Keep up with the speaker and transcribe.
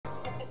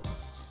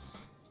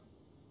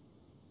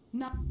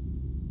Not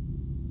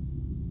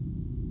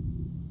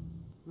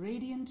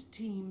Radiant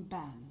team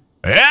ban.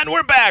 And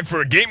we're back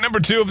for game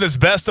number 2 of this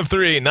best of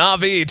 3.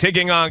 NaVi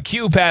taking on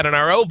Qpad in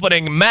our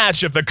opening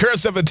match of the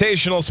Curse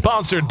Invitational,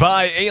 sponsored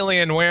by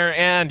Alienware.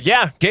 And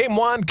yeah, game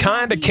 1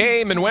 kind of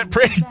came and went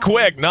pretty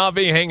quick.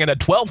 NaVi hanging a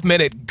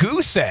 12-minute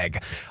goose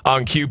egg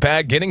on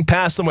Qpad, getting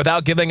past them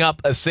without giving up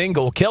a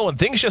single kill. And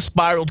things just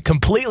spiraled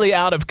completely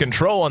out of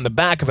control on the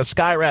back of a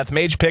Skywrath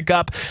Mage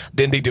pickup.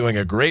 Dindy doing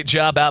a great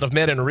job out of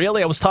mid. And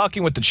really, I was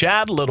talking with the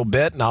chat a little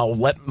bit, and I'll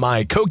let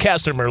my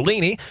co-caster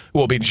Merlini, who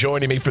will be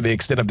joining me for the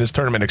extent of this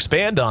tournament, expand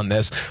on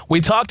this.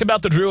 We talked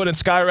about the Druid and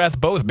Skywrath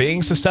both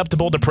being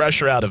susceptible to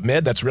pressure out of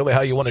mid. That's really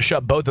how you want to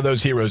shut both of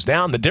those heroes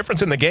down. The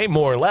difference in the game,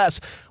 more or less,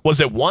 was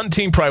that one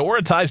team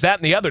prioritized that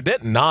and the other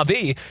didn't.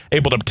 NaVi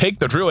able to take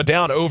the Druid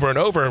down over and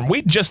over, and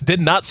we just did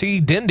not see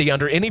Dindy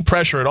under any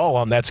pressure at all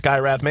on that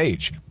Skywrath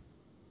Mage.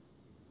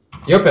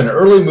 Yep, and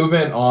early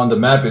movement on the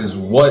map is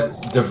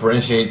what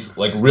differentiates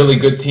like really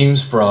good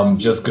teams from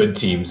just good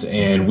teams.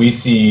 And we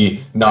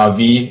see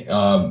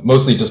NaVi,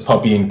 mostly just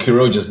Puppy and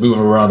Kuro, just move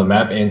around the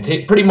map and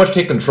pretty much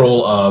take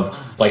control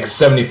of like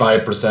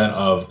 75%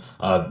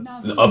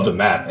 of the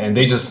map. And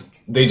they just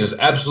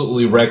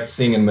absolutely wrecked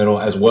Sing in middle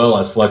as well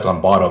as Select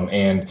on bottom.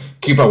 And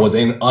Qpad was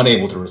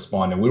unable to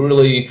respond. And we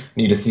really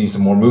need to see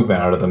some more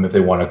movement out of them if they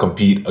want to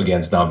compete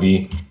against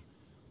NaVi.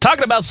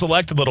 Talking about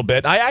Select a little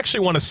bit, I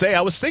actually want to say,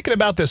 I was thinking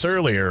about this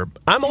earlier.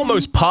 I'm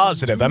almost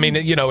positive. I mean,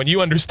 you know, and you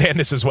understand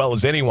this as well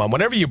as anyone.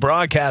 Whenever you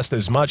broadcast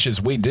as much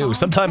as we do,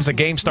 sometimes the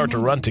games start to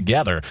run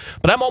together.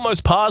 But I'm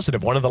almost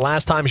positive one of the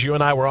last times you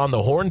and I were on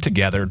the horn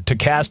together to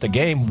cast a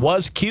game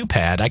was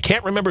Qpad. I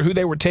can't remember who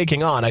they were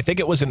taking on. I think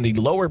it was in the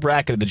lower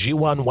bracket of the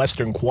G1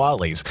 Western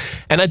Qualies.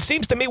 And it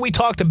seems to me we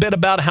talked a bit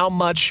about how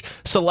much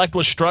Select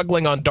was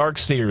struggling on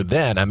Darkseer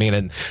then. I mean,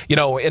 and you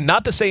know, and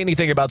not to say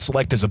anything about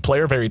Select as a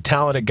player, very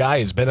talented guy,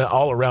 has been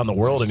all around the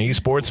world in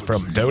esports,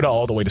 from Dota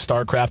all the way to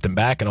StarCraft and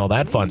back and all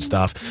that fun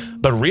stuff.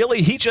 But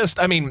really, he just,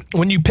 I mean,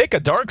 when you pick a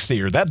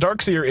Darkseer, that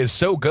Darkseer is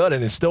so good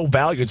and is still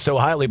valued so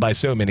highly by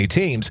so many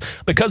teams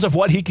because of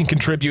what he can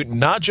contribute,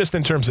 not just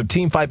in terms of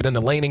team fight, but in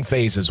the laning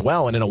phase as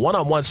well. And in a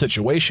one-on-one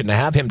situation, to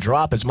have him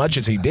drop as much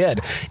as he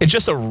did, it's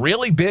just a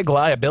really big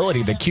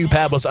liability that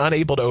Qpad was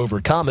unable to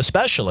overcome,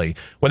 especially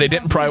when they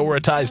didn't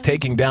prioritize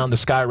taking down the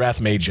Skywrath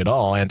Mage at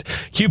all. And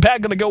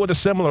Qpad going to go with a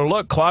similar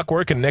look.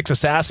 Clockwork and Nyx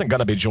Assassin going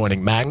to be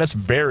joining Magnus.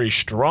 Very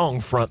strong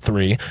front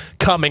three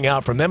coming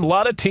out from them. A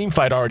lot of team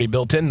fight already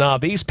built in.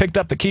 NaVi's picked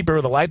up the Keeper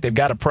of the Light. They've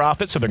got a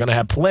Prophet, so they're going to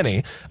have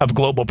plenty of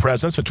global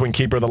presence between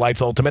Keeper of the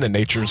Light's ultimate and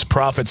Nature's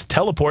Prophet's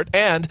teleport.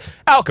 And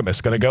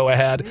Alchemist going to go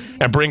ahead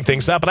and bring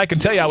things up. And I can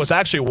tell you, I was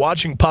actually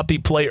watching Puppy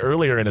play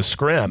earlier in a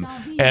scrim,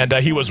 and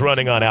he was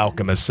running on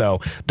Alchemist.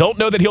 So don't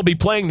know that he'll be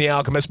playing the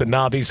Alchemist, but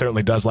NaVi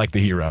certainly does like the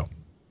hero.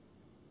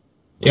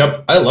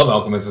 Yep, I love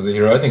Alchemist as a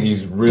hero. I think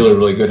he's really,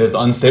 really good. His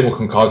unstable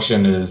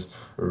concoction is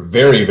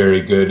very,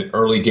 very good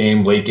early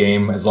game, late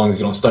game, as long as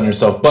you don't stun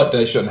yourself. But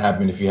that shouldn't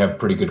happen if you have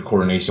pretty good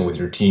coordination with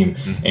your team.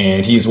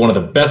 And he's one of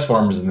the best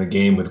farmers in the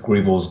game with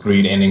Greevil's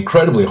Greed and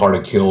incredibly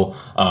hard to kill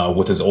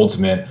with his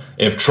ultimate.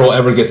 If Troll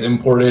ever gets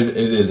imported,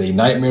 it is a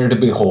nightmare to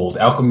behold.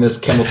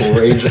 Alchemist, Chemical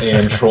Rage,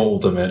 and Troll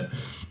ultimate.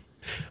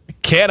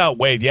 Cannot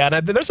wait. Yeah,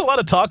 and there's a lot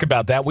of talk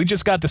about that. We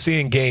just got to see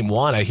in game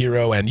 1 a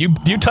hero, and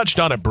you touched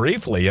on it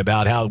briefly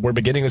about how we're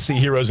beginning to see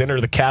heroes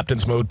enter the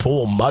captain's mode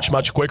pool much,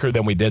 much quicker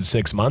than we did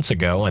 6 months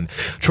ago. And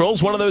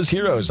Troll's one of those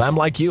heroes. I'm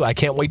like you. I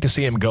can't wait to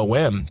see him go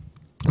in,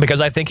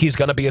 because I think he's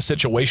going to be a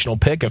situational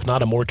pick, if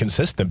not a more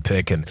consistent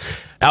pick. And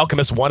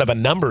Alchemist, one of a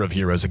number of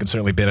heroes that can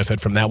certainly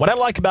benefit from that. What I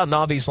like about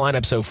NaVi's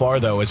lineup so far,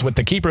 though, is with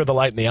the Keeper of the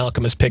Light and the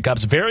Alchemist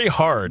pickups, very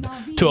hard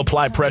to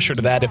apply pressure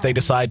to that if they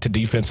decide to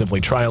defensively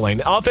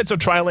tri-lane. Offensive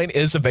tri-lane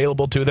is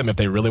available to them if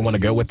they really want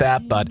to go with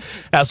that, but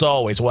as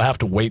always, we'll have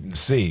to wait and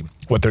see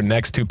what their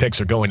next 2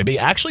 picks are going to be.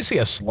 I actually see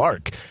a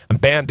Slark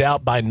banned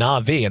out by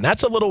NaVi, and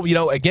that's a little, you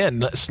know, again,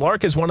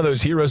 Slark is one of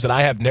those heroes that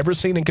I have never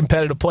seen in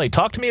competitive play.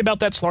 Talk to me about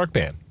that Slark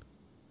ban.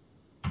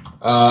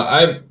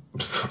 I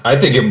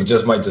think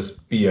it might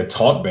just be a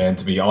taunt ban,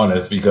 to be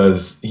honest,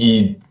 because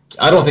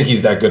I don't think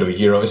he's that good of a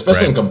hero,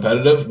 especially in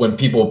competitive when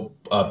people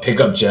pick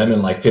up Gem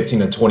in like 15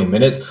 to 20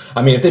 minutes.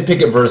 I mean, if they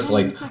pick it versus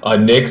like a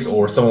Nyx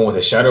or someone with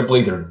a Shadow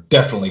Blade, they're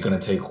definitely going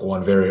to take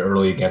one very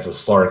early against a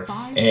Slark.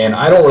 And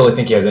I don't really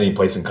think he has any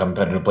place in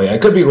competitive play. I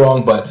could be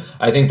wrong, but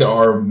I think there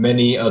are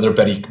many other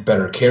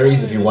better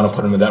carries if you want to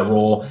put him in that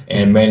role,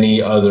 and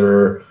many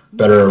other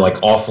better like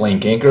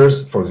off-lane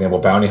gankers, for example,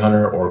 Bounty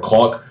Hunter or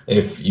Clock,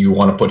 if you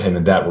want to put him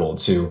in that role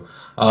too.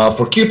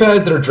 For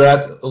Qpad, their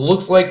draft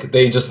looks like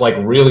they just like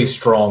really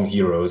strong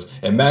heroes,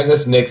 and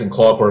Magnus, Nyx, and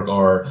Clockwork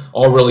are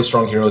all really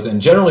strong heroes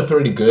and generally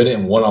pretty good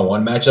in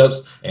one-on-one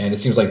matchups. And it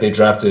seems like they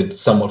drafted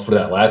somewhat for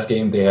that last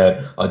game. They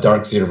had a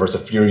Darkseer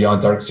versus a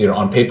Furion. Darkseer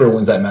on paper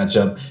wins that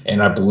matchup,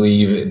 and I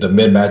believe the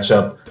mid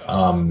matchup,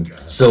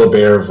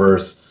 Syllabear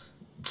versus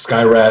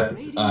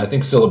Skywrath, I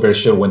think Syllabear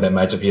should win that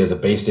matchup. He has a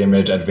base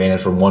damage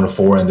advantage from 1 to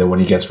 4, and then when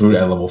he gets root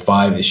at level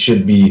 5, it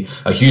should be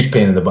a huge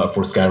pain in the butt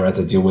for Skywrath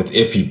to deal with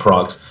if he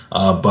procs.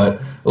 But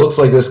it looks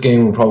like this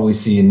game will probably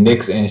see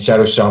Nyx and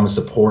Shadow Shaman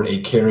support a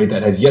carry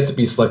that has yet to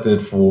be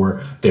selected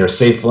for their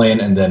safe lane,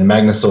 and then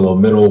Magna solo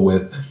middle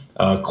with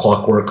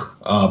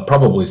Clockwork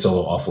probably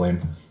solo off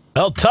lane.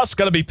 Well, Tusk's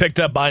going to be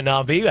picked up by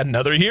NaVi,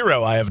 another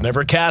hero I have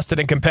never casted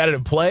in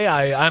competitive play.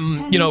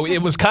 I'm, you know, it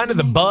was kind of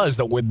the buzz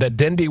that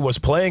Dindy was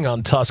playing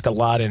on Tusk a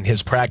lot in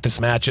his practice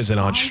matches and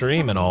on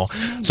stream and all.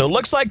 So it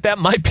looks like that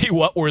might be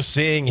what we're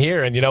seeing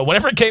here. And, you know,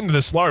 whenever it came to the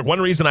Slark,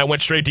 one reason I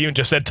went straight to you and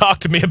just said, talk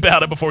to me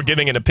about it before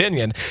giving an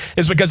opinion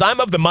is because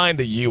I'm of the mind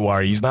that you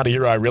are. He's not a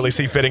hero I really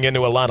see fitting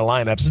into a lot of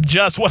lineups.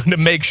 Just wanted to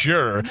make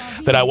sure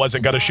that I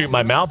wasn't going to shoot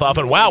my mouth off.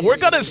 And, wow, we're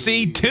going to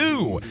see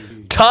 2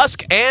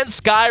 Tusk and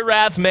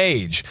Skywrath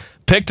Mage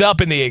picked up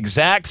in the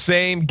exact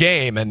same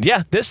game. And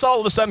yeah, this all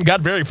of a sudden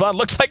got very fun.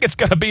 Looks like it's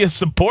going to be a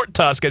support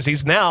Tusk as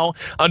he's now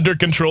under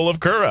control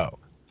of Kuro.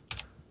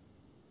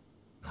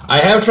 I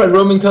have tried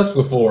roaming Tusk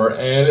before,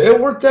 and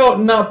it worked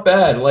out not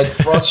bad. Like,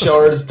 Frost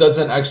Shards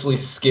doesn't actually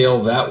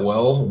scale that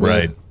well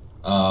with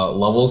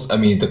levels. I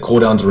mean, the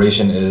cooldown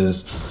duration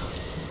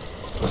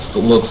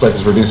looks like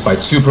it's reduced by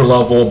 2 per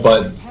level,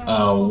 but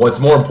what's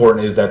more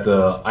important is that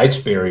the ice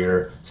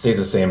barrier stays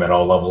the same at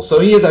all levels. So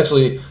he is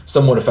actually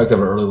somewhat effective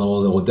at early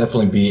levels. It will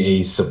definitely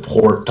be a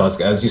support Tusk,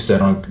 as you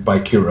said by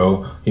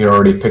Kuro. He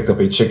already picked up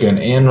a chicken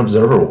and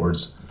observer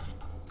wards.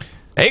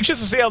 Anxious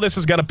to see how this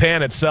is going to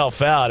pan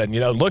itself out. And, you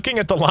know, looking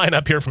at the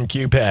lineup here from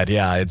Qpad,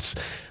 yeah,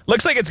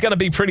 looks like it's going to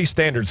be pretty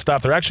standard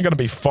stuff. They're actually going to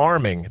be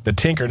farming the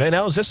Tinker.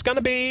 Now, is this going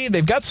to be...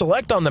 They've got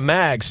Select on the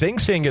mag. Sing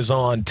Sing is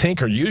on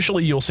Tinker.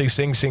 Usually you'll see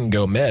Sing Sing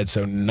go mid,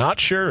 so not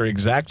sure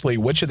exactly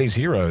which of these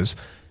heroes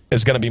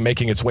is going to be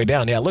making its way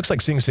down. Yeah, it looks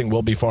like Sing Sing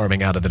will be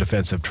farming out of the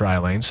defensive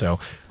tri-lane, so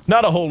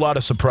not a whole lot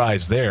of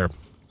surprise there.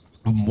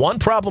 One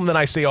problem that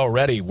I see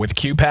already with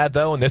Qpad,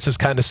 though, and this is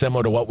kind of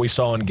similar to what we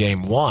saw in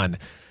Game 1,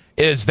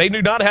 is they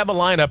do not have a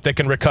lineup that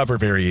can recover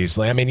very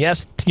easily. I mean,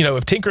 yes, you know,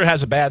 if Tinker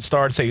has a bad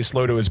start, say he's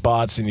slow to his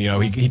bots and, you know,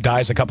 he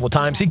dies a couple of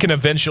times, he can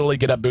eventually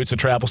get up boots of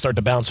travel, start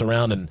to bounce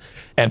around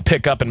and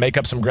pick up and make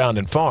up some ground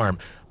and farm.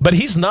 But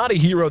he's not a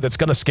hero that's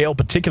going to scale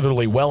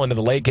particularly well into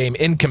the late game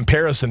in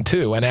comparison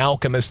to an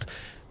Alchemist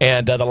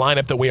and the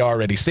lineup that we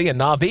already see. And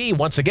NaVi,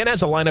 once again,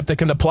 has a lineup that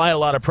can apply a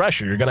lot of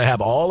pressure. You're going to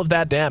have all of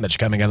that damage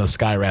coming out of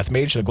Skywrath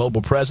Mage, the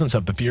global presence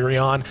of the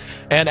Furion.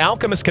 And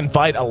Alchemist can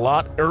fight a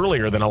lot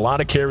earlier than a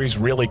lot of carries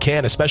really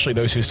can, especially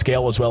those who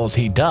scale as well as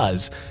he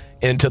does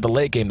into the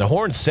late game. The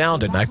horn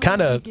sounded, and I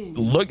kind of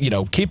look, you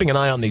know, keeping an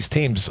eye on these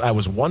teams, I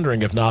was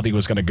wondering if NaVi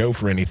was going to go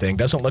for anything.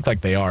 Doesn't look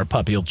like they are.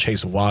 Puppy will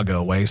chase Waga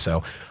away,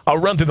 so I'll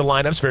run through the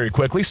lineups very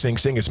quickly. Sing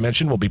Sing, as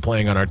mentioned, will be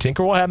playing on our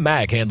Tinker. We'll have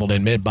Mag handled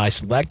in mid by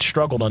Select.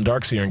 Struggled on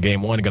Darkseer in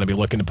Game 1. Going to be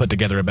looking to put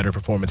together a better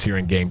performance here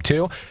in Game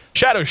 2.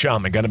 Shadow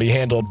Shaman going to be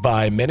handled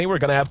by Mini. We're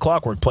going to have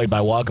Clockwork played by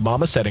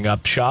Wagamama, setting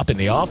up shop in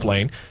the off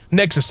lane.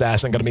 Nyx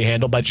Assassin going to be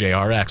handled by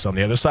JRX. On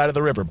the other side of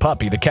the river,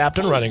 Puppy, the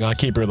captain, running on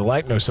Keeper of the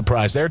Light. No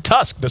surprise there.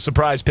 Tusk, the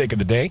surprise pick of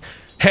the day,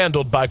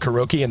 handled by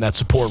Kuroki in that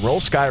support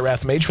role.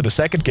 Skywrath Mage for the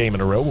second game in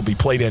a row will be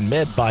played in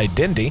mid by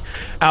Dindy.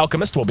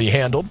 Alchemist will be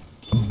handled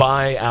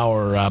by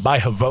by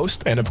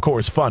Havost, and of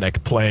course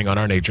Funnick playing on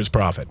our Nature's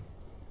Prophet.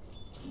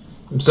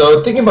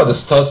 So thinking about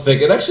this Tusk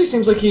pick, it actually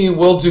seems like he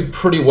will do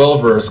pretty well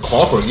versus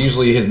Clockwork.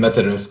 Usually his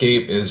method of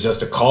escape is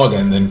just a cog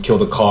and then kill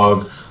the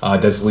cog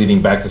that's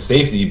leading back to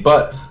safety.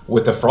 But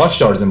with the Frost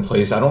Shards in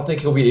place, I don't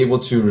think he'll be able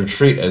to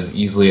retreat as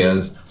easily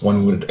as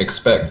one would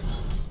expect.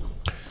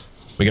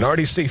 We can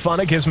already see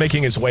Funnick is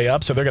making his way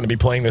up, so they're going to be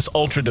playing this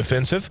ultra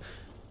defensive.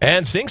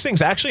 And Sing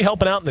Sing's actually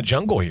helping out in the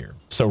jungle here.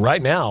 So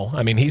right now,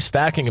 I mean, he's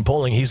stacking and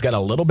pulling. He's got a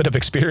little bit of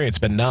experience,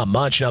 but not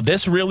much. Now,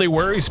 this really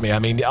worries me. I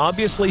mean,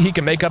 obviously, he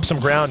can make up some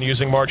ground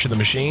using March of the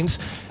Machines.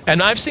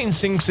 And I've seen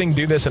Sing Sing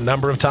do this a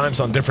number of times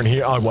on different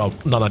heroes. Well,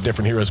 not on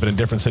different heroes, but in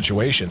different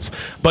situations.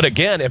 But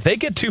again, if they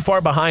get too far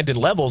behind in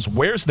levels,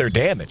 where's their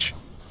damage?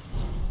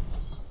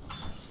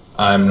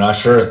 I'm not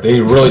sure. They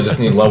really just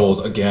need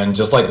levels again,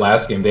 just like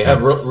last game. They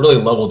have really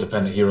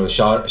level-dependent heroes.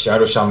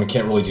 Shadow Shaman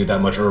can't really do that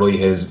much early.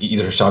 His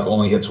Ether Shock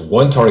only hits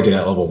one target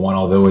at level 1,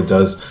 although it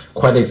does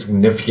quite a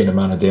significant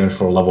amount of damage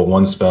for a level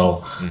 1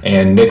 spell.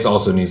 And Nyx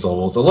also needs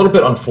levels. A little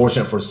bit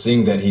unfortunate for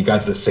seeing that he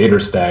got the Satyr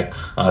stack.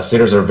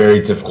 Satyrs are very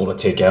difficult to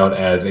take out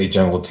as a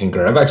jungle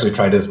Tinker. I've actually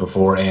tried this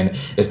before, and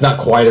it's not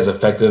quite as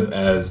effective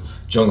as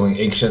jungling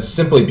Ancients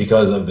simply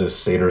because of the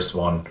Satyr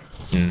spawn.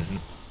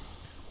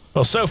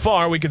 Well, so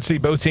far, we can see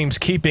both teams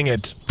keeping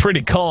it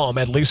pretty calm,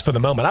 at least for the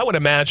moment. I would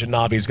imagine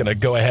Navi's going to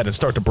go ahead and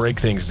start to break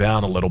things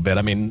down a little bit.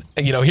 I mean,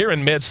 you know, here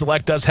in mid,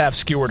 Select does have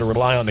Skewer to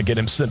rely on to get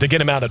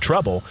him out of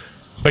trouble.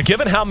 But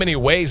given how many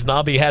ways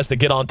Navi has to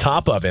get on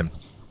top of him,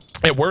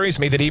 it worries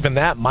me that even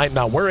that might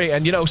not worry.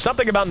 And, you know,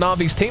 something about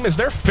Navi's team is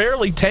they're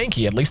fairly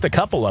tanky. At least a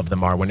couple of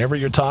them are. Whenever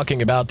you're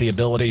talking about the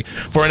ability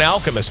for an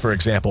Alchemist, for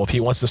example, if he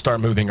wants to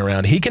start moving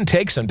around, he can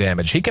take some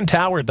damage. He can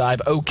tower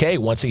dive okay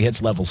once he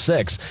hits level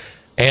 6.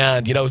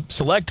 And, you know,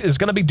 Select is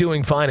going to be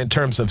doing fine in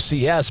terms of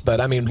CS, but,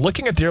 I mean,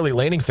 looking at the early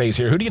laning phase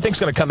here, who do you think is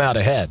going to come out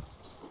ahead?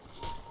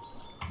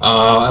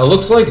 It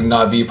looks like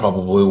NaVi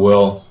probably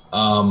will.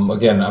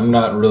 Again, I'm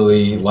not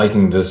really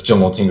liking this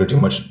jungle tinker too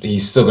much.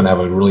 He's still going to have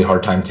a really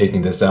hard time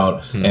taking this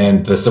out.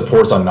 And the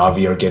supports on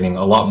NaVi are getting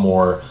a lot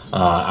more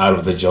out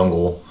of the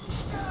jungle.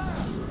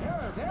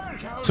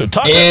 So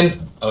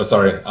and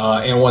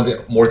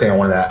one more thing I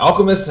wanted to add.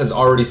 Alchemist has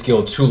already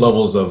scaled 2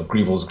 levels of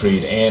Grievel's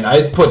Greed, and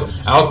I'd put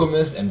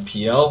Alchemist and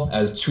PL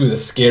as 2 of the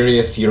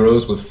scariest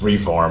heroes with free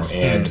farm,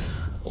 and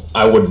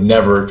I would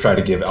never try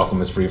to give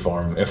Alchemist free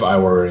farm if I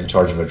were in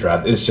charge of a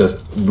draft. It's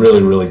just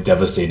really, really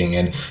devastating,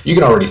 and you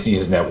can already see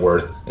his net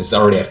worth. It's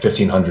already at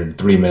 1,500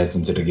 3 minutes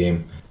into the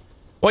game.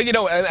 Well, you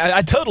know,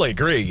 I totally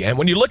agree. And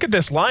when you look at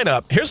this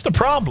lineup, here's the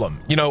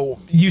problem. You know,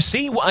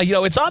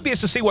 it's obvious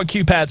to see what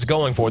Qpad's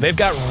going for. They've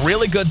got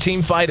really good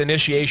team fight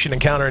initiation and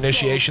counter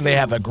initiation. They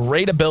have a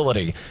great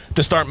ability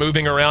to start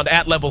moving around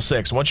at level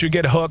 6. Once you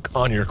get Hook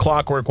on your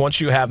Clockwork, once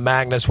you have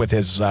Magnus with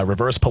his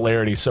reverse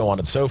polarity, so on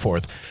and so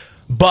forth.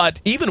 But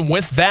even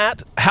with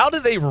that, how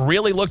do they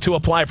really look to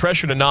apply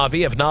pressure to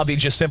NaVi if NaVi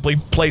just simply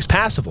plays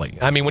passively?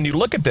 I mean, when you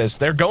look at this,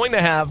 they're going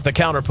to have the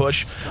counter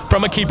push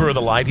from a Keeper of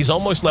the Light. He's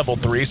almost level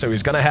 3, so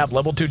he's going to have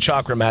level 2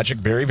 Chakra Magic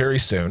very, very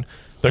soon.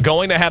 They're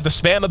going to have the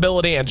spam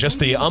ability and just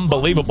the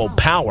unbelievable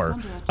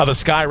power of a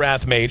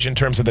Skywrath Mage in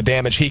terms of the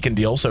damage he can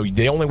deal. So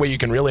the only way you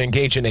can really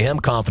engage into him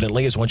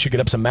confidently is once you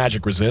get up some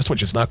magic resist,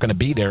 which is not going to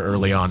be there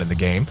early on in the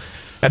game.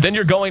 And then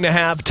you're going to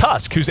have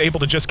Tusk, who's able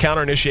to just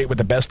counter-initiate with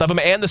the best of them,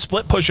 and the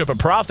split push of a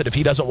Prophet if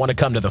he doesn't want to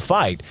come to the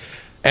fight.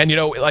 And, you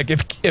know, like,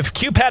 if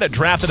Qpad had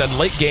drafted a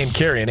late-game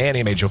carry, an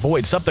Anti-Mage, a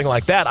Void, something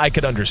like that, I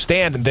could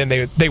understand, and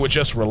then they would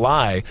just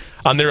rely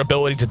on their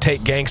ability to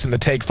take ganks and to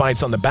take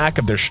fights on the back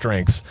of their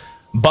strengths.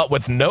 But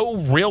with no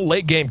real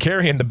late-game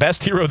carry and the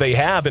best hero they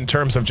have in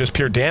terms of just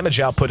pure damage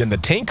output in the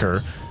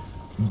Tinker,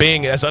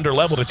 being as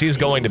under-leveled as he's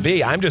going to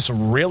be, I'm just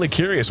really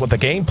curious what the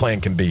game plan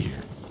can be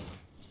here.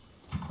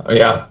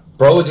 Yeah.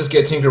 Probably just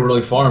get Tinker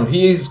really farmed.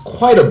 He's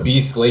quite a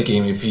beast late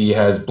game if he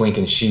has Blink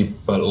and Sheep,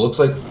 but it looks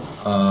like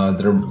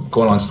they're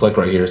going on Slick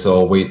right here, so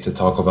I'll wait to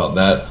talk about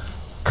that.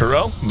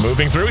 Kuro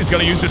moving through. He's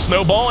going to use his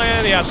Snowball,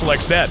 and the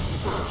Absolect's dead.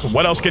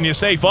 What else can you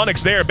say?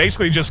 Funix there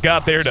basically just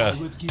got there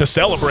to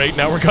celebrate.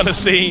 Now we're going to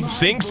see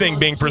Sing Sing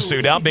being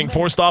pursued out, being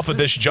forced off of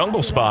this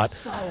jungle spot.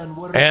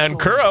 And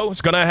Kuro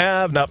is going to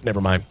have... Nope,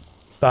 never mind.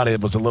 Thought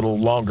it was a little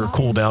longer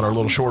cooldown or a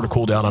little shorter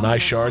cooldown on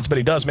Ice Shards, but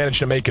he does manage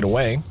to make it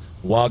away.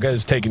 Waga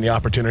is taking the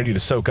opportunity to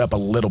soak up a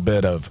little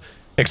bit of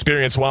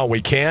experience while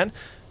we can.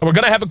 And we're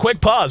going to have a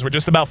quick pause. We're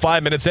just about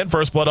 5 minutes in.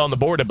 First blood on the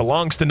board. It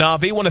belongs to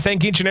NaVi. Want to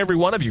thank each and every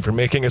one of you for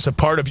making us a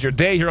part of your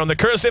day here on the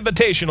Curse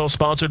Invitational,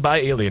 sponsored by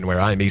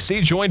Alienware. I'm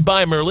EC, joined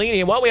by Merlini.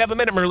 And while we have a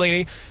minute,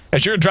 Merlini,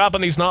 as you're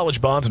dropping these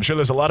knowledge bombs, I'm sure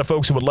there's a lot of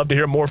folks who would love to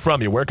hear more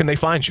from you. Where can they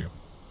find you?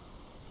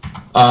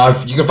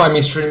 You can find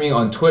me streaming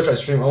on Twitch. I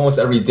stream almost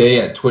every day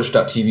at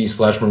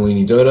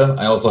twitch.tv/MerliniDota.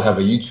 I also have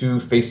a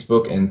YouTube,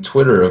 Facebook, and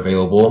Twitter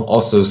available,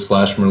 also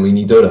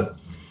 /MerliniDota.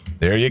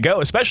 There you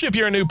go. Especially if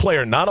you're a new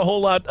player. Not a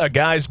whole lot of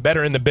guys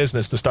better in the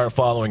business to start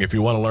following if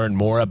you want to learn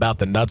more about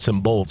the nuts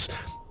and bolts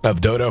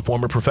of Dota.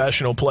 Former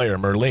professional player,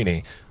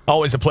 Merlini.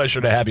 Always a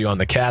pleasure to have you on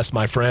the cast,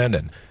 my friend,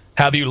 and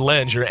have you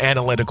lend your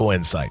analytical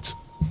insights.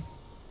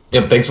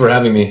 Yep, thanks for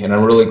having me, and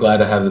I'm really glad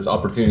to have this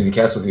opportunity to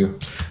cast with you.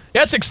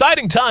 Yeah, it's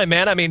exciting time,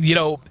 man. I mean, you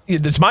know,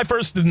 it's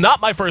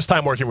not my first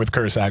time working with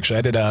Curse, actually.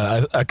 I did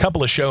a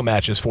couple of show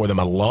matches for them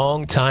a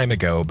long time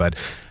ago. But,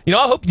 you know,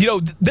 I hope, you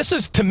know, this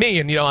is to me,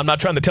 and, you know, I'm not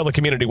trying to tell the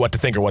community what to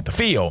think or what to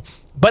feel,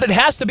 but it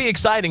has to be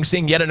exciting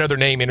seeing yet another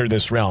name enter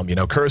this realm. You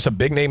know, Curse, a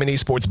big name in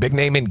esports, big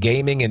name in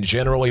gaming in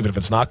general, even if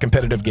it's not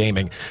competitive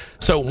gaming.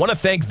 So want to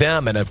thank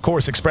them and, of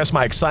course, express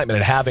my excitement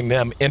at having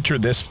them enter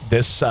this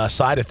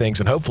side of things,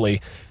 and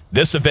hopefully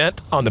this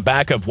event, on the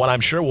back of what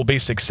I'm sure will be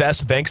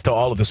success thanks to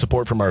all of the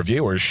support from our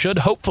viewers, should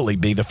hopefully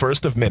be the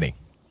first of many.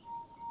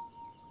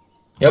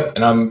 Yep,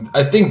 and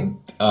I think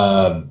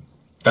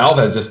Valve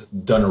has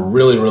just done a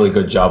really, really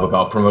good job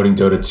about promoting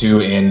Dota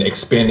 2 and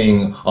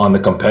expanding on the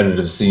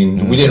competitive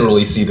scene. We didn't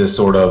really see this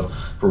sort of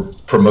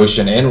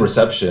promotion and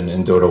reception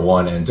in Dota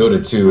 1, and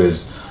Dota 2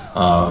 is,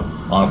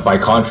 by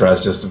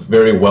contrast, just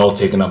very well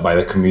taken up by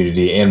the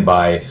community and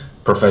by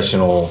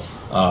professional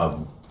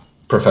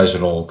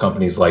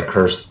companies like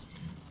Curse.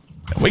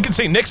 We can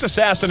see Nyx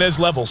Assassin is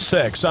level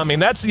 6. I mean,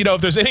 that's, you know,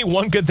 if there's any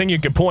one good thing you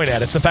could point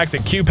at, it's the fact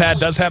that Qpad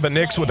does have a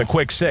Nyx with a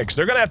quick 6.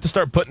 They're going to have to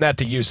start putting that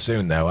to use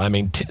soon, though. I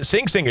mean,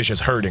 Sing Sing is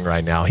just hurting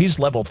right now. He's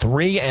level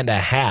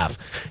 3.5.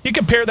 You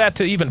compare that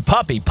to even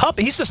Puppey.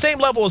 He's the same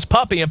level as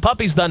Puppey, and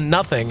Puppey's done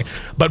nothing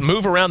but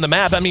move around the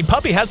map. I mean,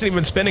 Puppey hasn't even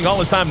been spending all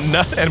his time,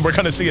 and we're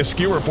going to see a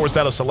skewer forced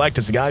out of select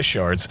as the Ice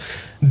Shards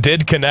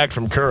did connect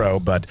from Kuro,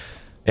 but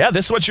yeah,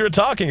 this is what you were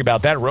talking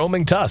about, that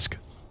roaming Tusk.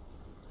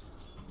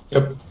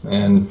 Yep,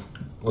 and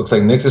looks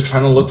like Nyx is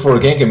trying to look for a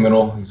gank in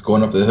middle. He's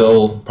going up the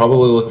hill,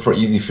 probably looking for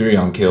easy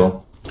Furion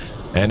kill.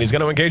 And he's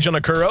going to engage on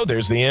a Kuro.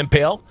 There's the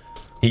Impale.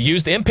 He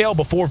used Impale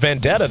before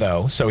Vendetta,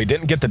 though, so he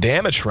didn't get the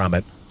damage from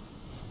it.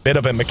 Bit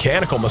of a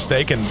mechanical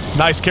mistake, and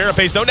nice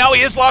carapace, though. Now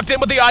he is locked in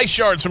with the Ice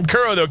Shards from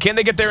Kuro, though. Can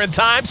they get there in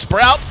time?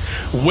 Sprout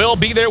will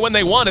be there when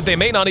they want it. They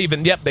may not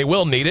even, yep, they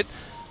will need it.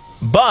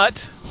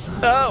 But,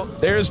 oh,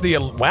 there's the,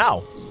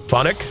 wow.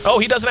 Funnick. Oh,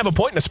 he doesn't have a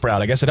point in the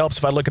Sprout. I guess it helps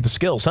if I look at the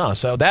skills, huh?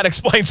 So that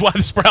explains why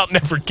the Sprout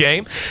never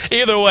came.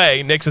 Either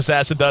way, Nyx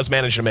Assassin does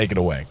manage to make it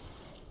away.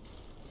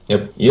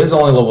 Yep, he is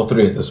only level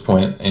 3 at this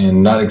point,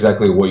 and not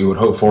exactly what you would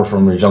hope for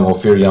from your jungle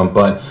Furion,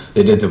 but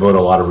they did devote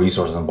a lot of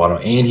resources on bottom,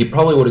 and he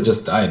probably would have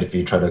just died if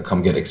he tried to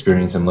come get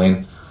experience in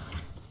lane.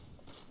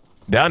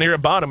 Down here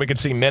at bottom, we can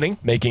see Mini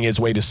making his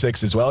way to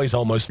 6 as well. He's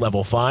almost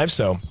level 5,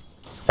 so...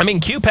 I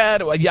mean,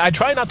 Qpad, yeah, I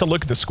try not to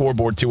look at the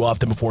scoreboard too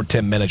often before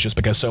 10 minutes just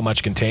because so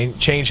much can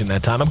change in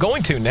that time. I'm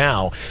going to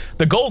now.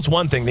 The goal's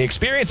one thing. The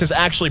experience is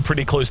actually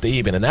pretty close to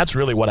even, and that's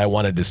really what I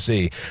wanted to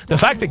see. The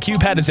fact that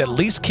Qpad is at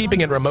least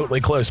keeping it remotely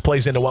close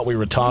plays into what we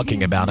were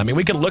talking about. I mean,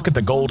 we can look at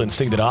the gold and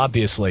see that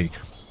obviously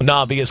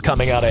NaVi is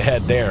coming out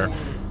ahead there,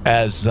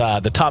 as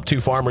the top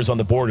 2 farmers on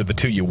the board are the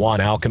 2 you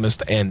want,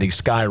 Alchemist and the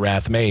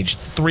Skywrath Mage.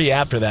 3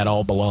 after that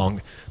all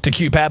belong to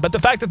Qpad, but the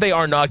fact that they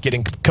are not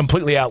getting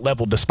completely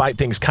out-leveled despite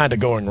things kind of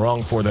going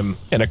wrong for them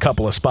in a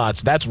couple of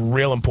spots, that's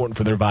real important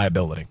for their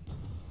viability.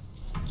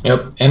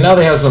 Yep, and now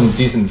they have some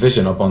decent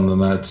vision up on the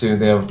map too.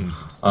 They have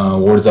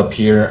wards up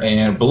here,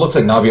 but looks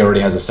like NaVi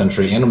already has a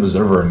sentry and an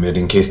observer in mid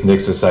in case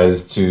Nyx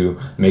decides to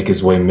make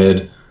his way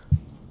mid.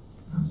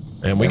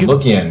 And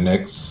looking at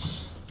Nyx...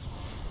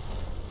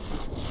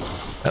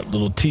 That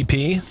little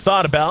TP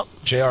thought about.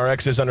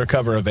 JRX is under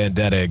cover of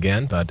Vendetta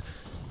again, but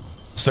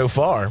so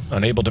far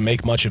unable to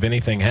make much of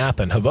anything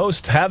happen.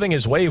 Havost having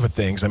his way with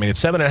things. I mean, it's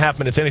 7.5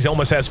 minutes in. He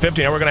almost has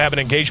 50. Now we're going to have an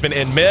engagement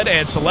in mid,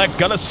 and Select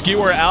gonna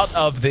skewer out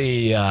of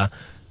the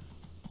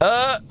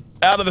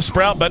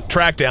Sprout, but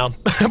tracked down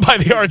by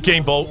the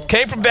Arcane Bolt.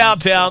 Came from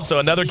downtown, so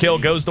another kill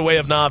goes the way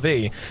of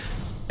NaVi.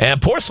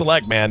 And poor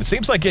Select, man. It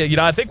seems like, you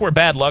know, I think we're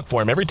bad luck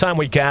for him. Every time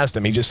we cast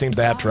him, he just seems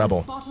to have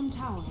trouble.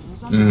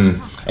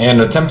 And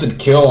attempted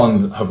kill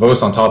on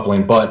Havost on top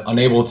lane, but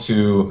unable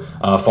to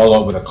follow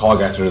up with a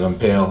cog after the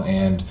Impale.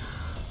 And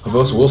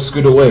Havost will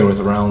scoot away with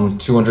around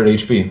 200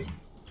 HP.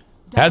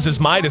 Has his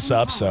Midas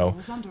up, so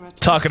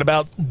talking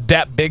about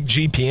that big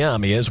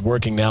GPM, he is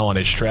working now on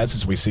his strats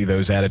as we see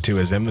those added to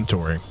his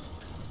inventory.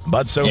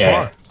 But so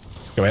far,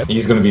 go ahead.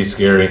 He's going to be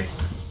scary.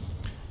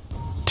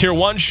 Tier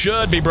 1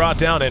 should be brought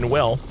down and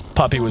will.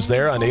 Puppy was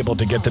there, unable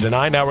to get the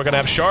deny. Now we're going to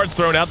have shards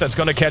thrown out. That's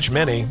going to catch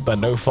Mini, but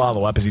no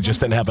follow-up as he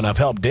just didn't have enough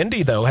help.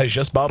 Dindy, though, has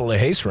just bottled a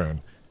haste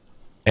rune.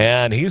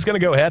 And he's going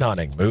to go head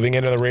hunting. Moving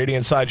into the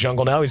Radiant side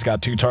jungle now. He's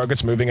got 2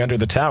 targets moving under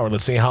the tower.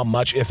 Let's see how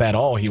much, if at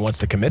all, he wants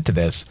to commit to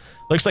this.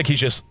 Looks like he's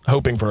just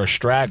hoping for a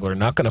straggler.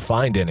 Not going to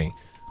find any.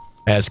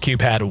 As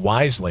Qpad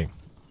wisely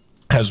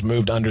has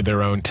moved under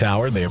their own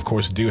tower. They, of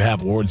course, do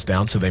have wards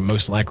down, so they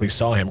most likely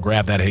saw him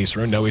grab that haste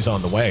rune. No, he's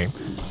on the way.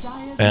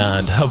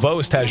 And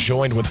Havost has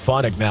joined with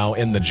Phonic now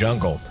in the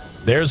jungle.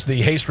 There's the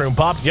haste rune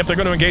popped. Yep, they're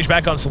going to engage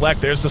back on Select.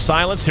 There's the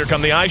silence. Here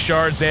come the ice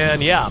shards,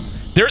 and yeah,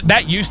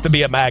 that used to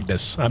be a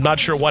Magnus. I'm not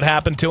sure what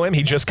happened to him.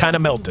 He just kind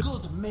of melted.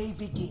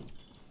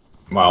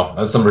 Wow,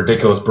 that's some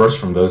ridiculous burst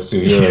from those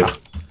 2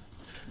 heroes.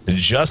 Yeah.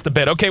 Just a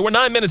bit. Okay, we're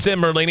 9 minutes in,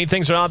 Merlini.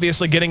 Things are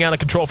obviously getting out of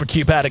control for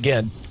Qpad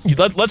again.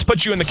 Let's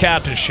put you in the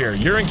captain's share.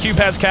 You're in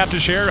Qpad's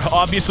captain's share.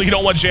 Obviously, you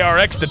don't want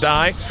JRX to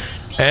die.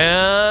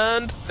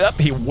 And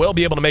he will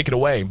be able to make it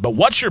away. But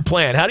what's your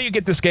plan? How do you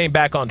get this game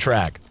back on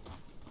track?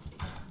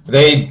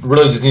 They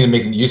really just need to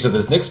make use of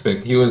this Nyx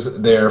pick. He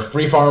was their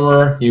free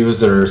farmer, he was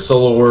their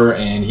soloer,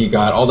 and he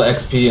got all the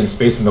XP and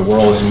space in the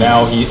world, and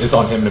now it's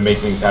on him to make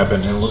things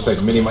happen. And it looks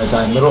like Mini might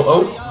die in the middle.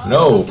 Oh,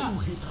 no.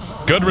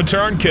 Good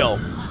return kill.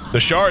 The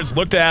shards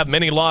look to have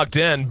Mini locked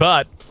in,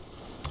 but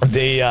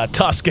the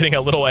Tusk getting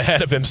a little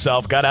ahead of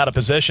himself, got out of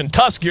position.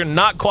 Tusk, you're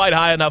not quite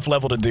high enough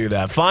level to do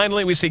that.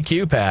 Finally, we see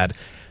Qpad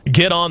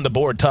get on the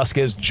board. Tusk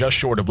is just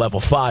short of level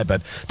 5,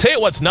 but tell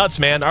you what's nuts,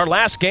 man. Our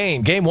last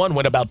game, game 1,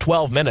 went about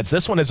 12 minutes.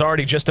 This one is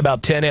already just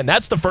about 10 in.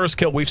 That's the first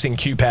kill we've seen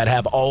Qpad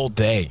have all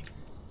day.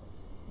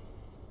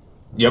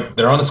 Yep,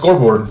 they're on the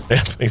scoreboard.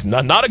 He's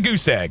not a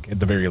goose egg,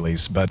 at the very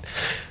least, but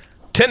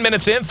 10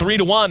 minutes in,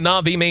 3-1.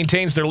 NaVi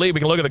maintains their lead.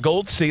 We can look at the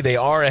gold, see they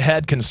are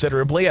ahead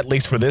considerably, at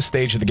least for this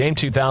stage of the game.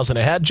 2,000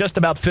 ahead, just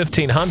about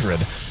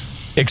 1,500.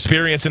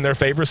 Experience in their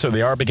favor, so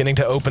they are beginning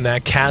to open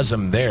that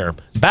chasm there.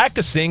 Back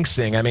to Sing.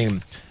 I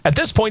mean, at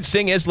this point,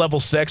 Sing is level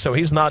 6, so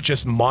he's not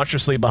just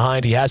monstrously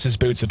behind. He has his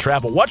boots to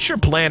travel. What's your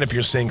plan if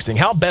you're Sing?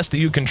 How best do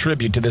you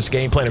contribute to this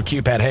game plan of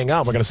Qpad? Hang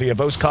on, we're going to see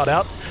Havost caught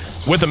out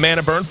with a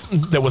mana burn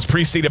that was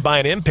preceded by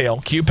an Impale.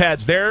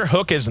 Qpad's there.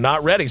 Hook is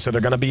not ready, so they're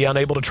going to be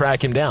unable to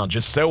track him down.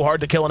 Just so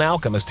hard to kill an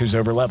Alchemist who's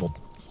over-leveled.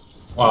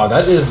 Wow,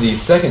 that is the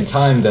second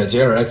time that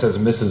JRX has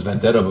missed his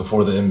Vendetta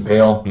before the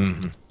Impale.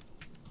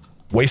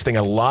 Wasting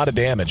a lot of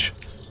damage.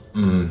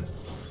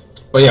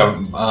 But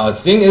yeah,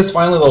 Sing is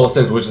finally level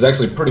 6, which is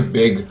actually pretty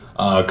big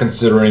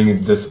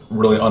considering this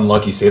really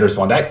unlucky Satyr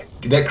spawn.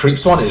 That creep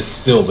spawn is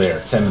still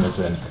there 10 minutes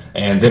in,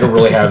 and they don't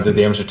really have the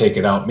damage to take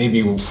it out.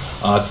 Maybe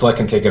Select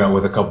can take it out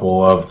with a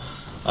couple of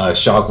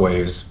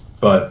shockwaves,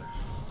 but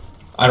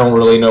I don't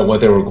really know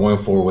what they were going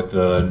for with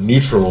the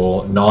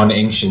neutral,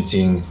 non-ancient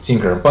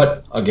Tinker.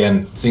 But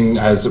again, Sing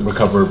has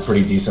recovered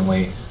pretty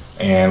decently,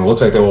 and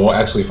looks like they will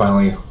actually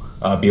finally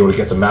be able to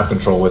get some map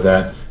control with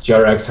that.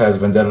 JRX has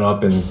Vendetta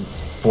up in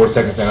 4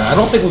 seconds, and I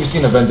don't think we've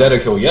seen a Vendetta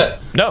kill yet.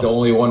 No. The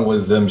only one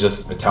was them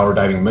just tower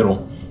diving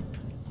middle.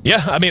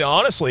 Yeah, I mean,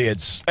 honestly,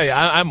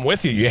 I'm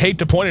with you. You hate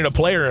to point at a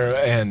player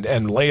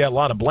and lay a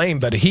lot of blame,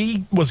 but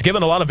he was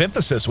given a lot of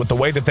emphasis with the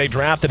way that they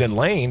drafted and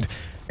laned,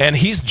 and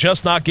he's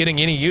just not getting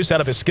any use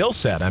out of his skill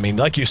set. I mean,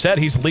 like you said,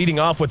 he's leading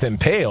off with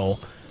Impale,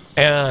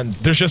 and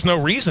there's just no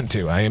reason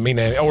to. I mean,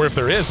 or if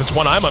there is, it's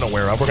one I'm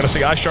unaware of. We're going to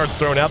see ice shards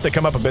thrown out. They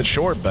come up a bit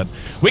short, but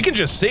we can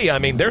just see, I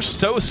mean, they're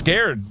so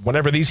scared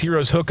whenever these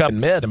heroes hook up in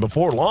mid, and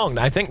before long,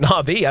 I think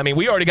NaVi, I mean,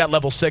 we already got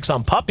level 6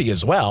 on Puppey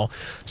as well,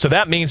 so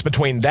that means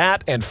between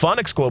that and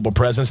Funix global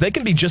presence, they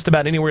can be just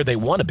about anywhere they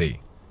want to be.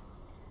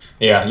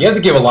 Yeah, you have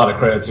to give a lot of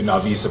credit to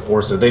NaVi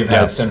support, so they've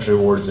had Sentry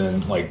Wards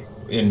in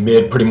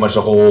mid pretty much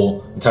the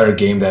whole entire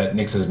game that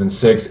Nyx has been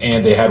 6,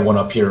 and they had one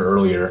up here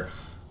earlier.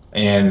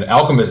 And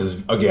Alchemist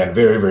is, again,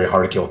 very, very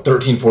hard to kill.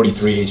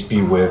 1343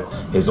 HP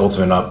with his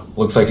ultimate up.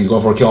 Looks like he's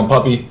going for a kill on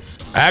Puppey.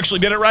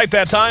 Actually did it right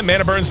that time.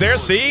 Mana burns there.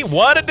 See?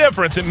 What a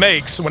difference it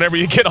makes whenever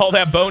you get all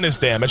that bonus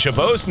damage.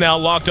 Havos now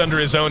locked under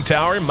his own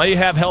tower. May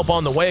have help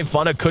on the way.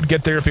 Funna could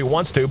get there if he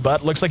wants to,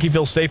 but looks like he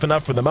feels safe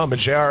enough for the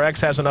moment. JRX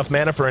has enough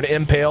mana for an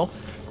Impale.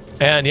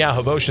 And yeah,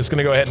 Havos is going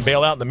to go ahead and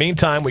bail out. In the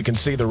meantime, we can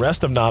see the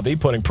rest of NaVi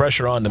putting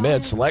pressure on the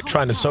mid. Select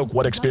trying to soak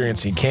what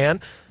experience he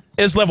can.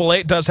 Is level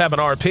 8, does have an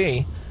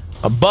RP.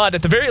 But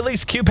at the very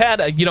least,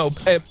 Qpad, you know,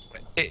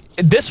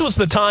 this was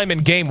the time in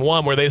Game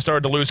 1 where they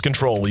started to lose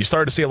control. You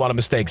started to see a lot of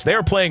mistakes. They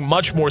are playing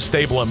much more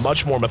stable and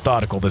much more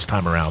methodical this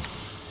time around.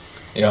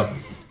 Yep.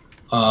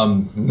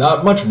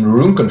 Not much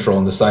rune control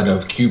on the side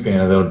of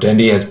Qpad, though.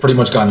 Dendi has pretty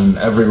much gotten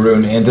every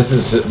rune, and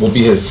this will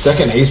be his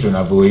second haste rune,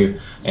 I believe.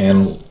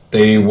 And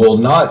they will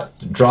not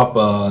drop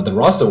the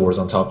Rasta Wars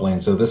on top lane,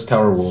 so this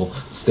tower will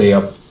stay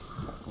up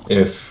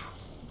if...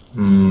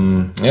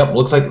 yep,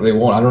 looks like they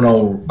won't. I don't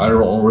know. I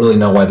don't really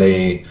know why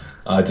they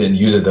didn't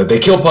use it. They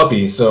killed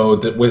Puppey, so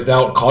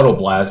without Caudal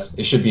Blast,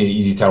 it should be an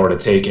easy tower to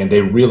take, and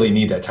they really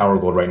need that tower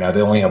gold right now.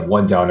 They only have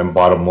one down in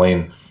bottom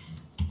lane.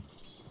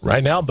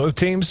 Right now, both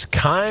teams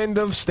kind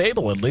of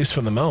stable, at least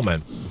for the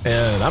moment.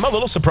 And I'm a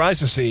little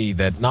surprised to see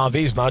that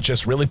NaVi's not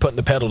just really putting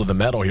the pedal to the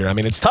metal here. I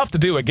mean, it's tough to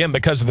do, again,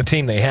 because of the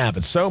team they have.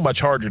 It's so much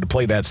harder to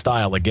play that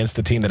style against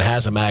the team that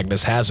has a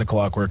Magnus, has a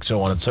Clockwork,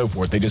 so on and so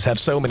forth. They just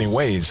have so many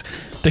ways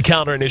to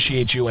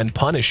counter-initiate you and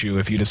punish you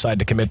if you decide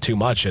to commit too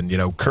much. And, you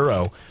know,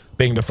 Kuro,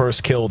 being the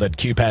first kill that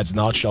Qpad's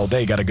notched all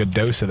day, got a good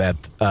dose of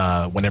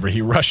that whenever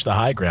he rushed the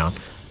high ground.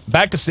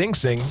 Back to Sing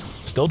Sing,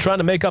 still trying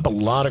to make up a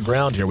lot of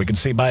ground here. We can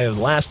see by the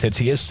last hits,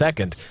 he is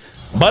second.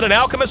 But an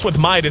Alchemist with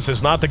Midas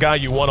is not the guy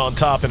you want on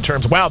top in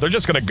terms of, wow, they're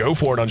just going to go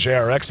for it on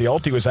JRX. The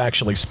ulti was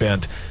actually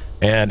spent,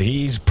 and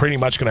he's pretty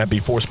much going to be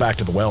forced back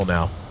to the well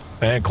now.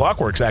 And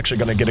Clockwork's actually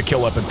going to get a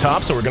kill up at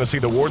top, so we're going to see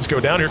the wards go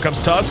down. Here comes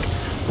Tusk,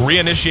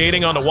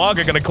 reinitiating on the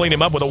Wagga, going to clean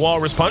him up with a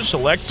Walrus Punch.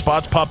 Select,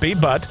 spots Puppey,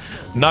 but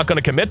not going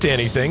to commit to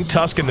anything.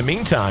 Tusk, in the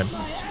meantime,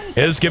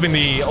 is giving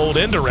the old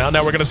end around.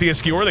 Now we're going to see a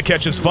Skewer that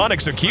catches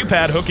Funix, so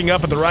Qpad hooking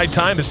up at the right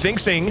time as Sing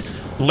Sing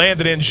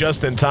landed in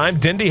just in time.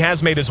 Dendi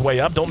has made his way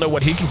up. Don't know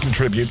what he can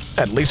contribute,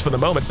 at least for the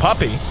moment.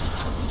 Puppey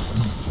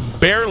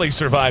barely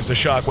survives the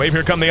shockwave.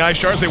 Here come the Ice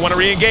Shards. They want to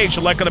re-engage.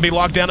 Select going to be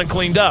locked down and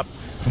cleaned up.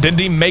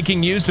 Dendi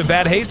making use of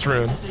that haste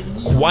rune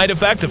quite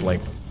effectively.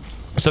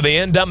 So they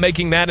end up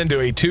making that into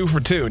a 2 for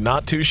 2.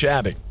 Not too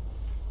shabby.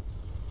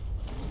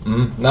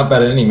 Not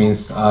bad at any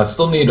means.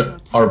 Still need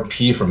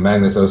RP from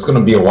Magnus, so it's going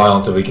to be a while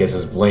until he gets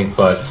his blink,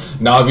 but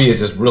NaVi is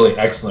just really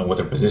excellent with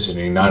their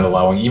positioning, not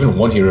allowing even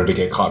one hero to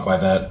get caught by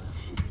that.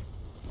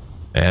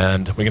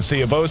 And we can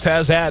see Avost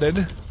has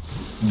added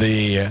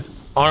the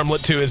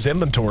armlet to his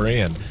inventory,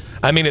 and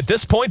I mean, at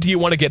this point, do you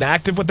want to get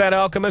active with that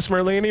Alchemist,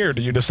 Merlini, or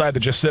do you decide to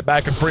just sit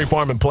back and free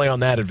farm and play on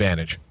that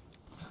advantage?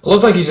 It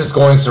looks like he's just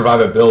going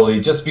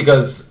survivability, just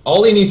because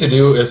all he needs to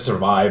do is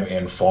survive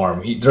and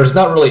farm. There's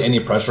not really any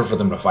pressure for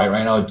them to fight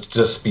right now,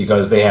 just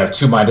because they have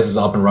 2 Midases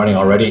up and running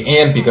already,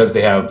 and because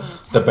they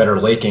have the better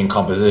late game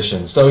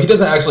composition. So he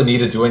doesn't actually need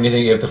to do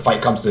anything. If the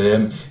fight comes to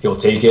him, he'll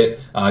take it.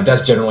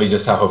 That's generally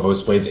just how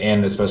Havos plays,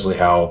 and especially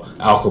how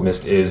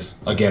Alchemist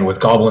is, again, with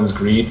Goblin's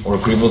Greed, or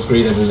Greevil's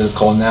Greed as it is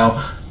called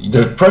now.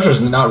 The pressure's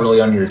not really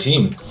on your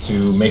team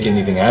to make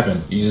anything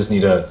happen. You just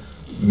need to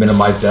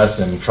minimize deaths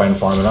and try and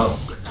farm it out.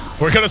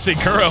 We're going to see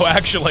Kuro,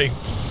 actually.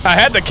 I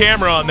had the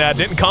camera on that,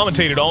 didn't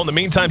commentate at all. In the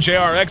meantime,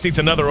 JRX eats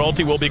another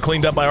ulti, will be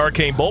cleaned up by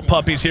Arcane Bolt.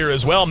 Puppey's here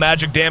as well.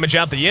 Magic damage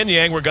out the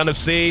yin-yang. We're going to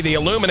see the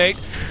Illuminate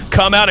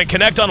come out and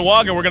connect on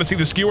Wagga. We're going to see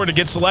the Skewer to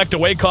get Select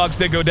away. Cogs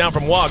did go down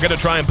from Wagga to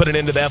try and put an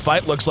end to that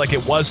fight. Looks like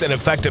it was an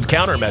effective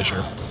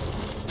countermeasure.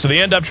 So they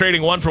end up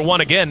trading 1 for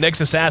 1 again. Nyx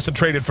Assassin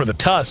traded for the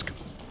Tusk.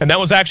 And that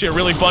was actually a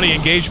really funny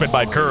engagement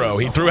by Kuro.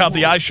 He threw out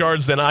the Ice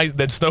Shards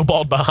that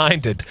snowballed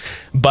behind it.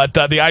 But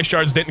the Ice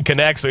Shards didn't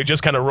connect, so he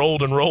just kind of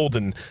rolled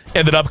and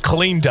ended up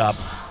cleaned up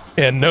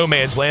in no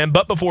man's land.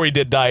 But before he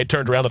did die, he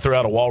turned around to throw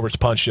out a Walrus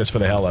Punch just for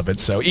the hell of it.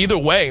 So either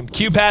way,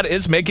 Qpad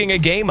is making a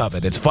game of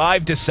it. It's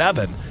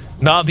 5-7.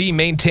 NaVi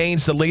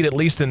maintains the lead, at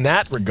least in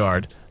that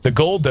regard. The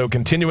gold, though,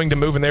 continuing to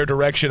move in their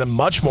direction and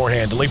much more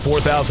handily.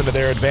 4,000 to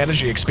their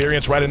advantage. The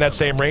experience right in that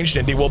same range.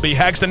 Dindy will be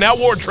hexed and now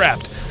ward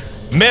trapped.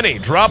 Mini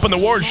dropping the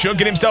ward. Should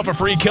get himself a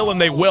free kill, and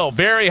they will.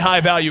 Very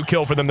high-value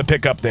kill for them to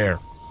pick up there.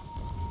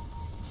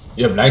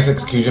 Yep, nice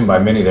execution by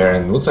Mini there,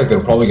 and it looks like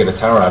they'll probably get a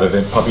tower out of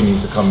it. Puppy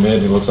needs to come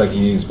in. It looks like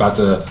he's about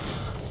to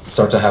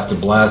start to have to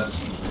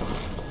blast.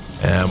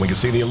 And we can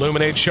see the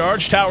Illuminate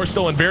charge. Tower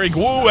still in very...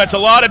 Ooh, that's a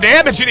lot of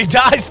damage, and he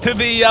dies to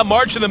the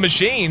March of the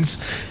Machines.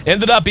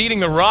 Ended up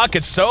eating the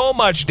rockets. So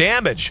much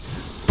damage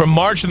from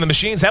March and the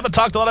Machines. Haven't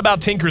talked a lot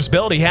about Tinker's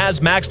build. He has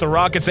maxed the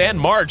rockets and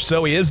March,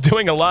 so he is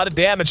doing a lot of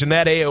damage in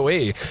that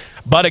AoE.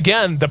 But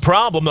again, the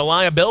problem, the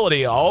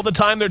liability, all the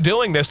time they're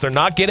doing this, they're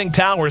not getting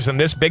towers, and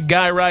this big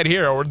guy right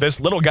here, or this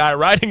little guy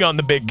riding on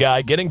the big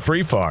guy, getting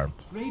free farm.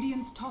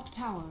 Radiant's top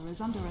tower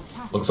is under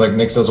attack. Looks like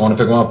Nyx doesn't want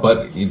to pick him up,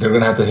 but they're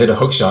going to have to hit a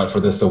hook shot for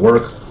this to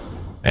work.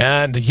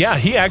 And yeah,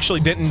 he actually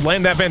didn't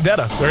land that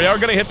Vendetta. They are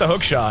going to hit the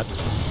hook shot.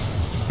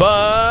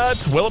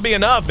 But will it be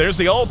enough? There's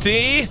the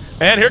ulti.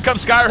 And here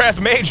comes Skywrath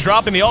Mage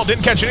dropping the ult.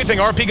 Didn't catch anything.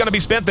 RP going to be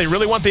spent. They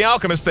really want the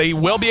Alchemist. They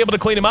will be able to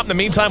clean him up. In the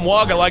meantime,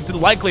 Waga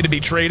likely to be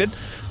traded.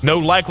 No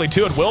likely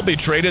to. It will be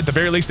traded. At the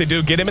very least, they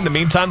do get him. In the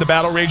meantime, the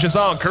battle rages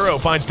on. Kuro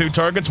finds 2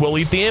 targets. Will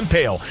eat the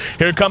Impale.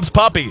 Here comes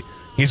Puppy.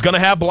 He's going to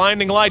have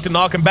Blinding Light to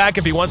knock him back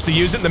if he wants to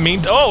use it. In the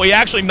meantime, oh, he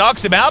actually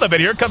knocks him out of it.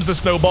 Here comes the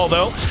Snowball,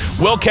 though.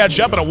 Will catch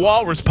up, and a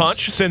Walrus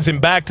Punch sends him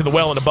back to the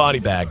well in a body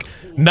bag.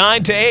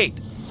 9-8.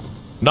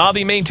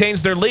 NaVi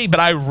maintains their lead, but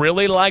I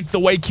really like the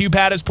way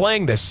Qpad is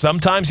playing this.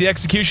 Sometimes the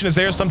execution is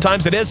there,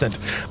 sometimes it isn't.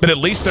 But at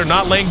least they're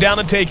not laying down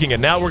and taking it.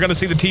 Now we're going to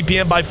see the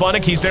TPM by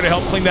Funnick. He's there to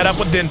help clean that up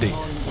with Dindy.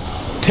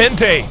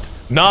 10-8.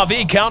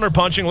 NaVi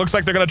counter-punching. Looks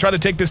like they're going to try to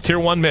take this tier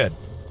 1 mid.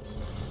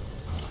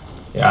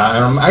 Yeah,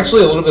 and I'm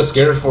actually a little bit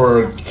scared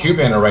for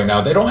Qpad right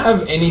now. They don't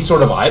have any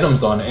sort of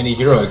items on any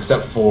hero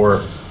except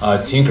for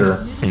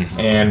Tinker.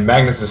 And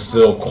Magnus is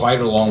still quite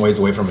a long ways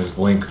away from his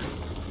blink.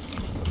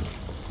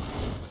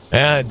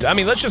 And I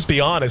mean, let's just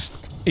be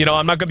honest. You know,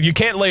 I'm not gonna. You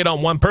can't lay it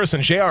on one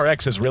person.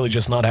 JRX has really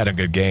just not had a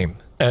good game.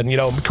 And you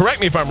know, correct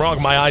me if I'm wrong.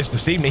 My eyes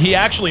deceived me. He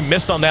actually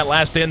missed on that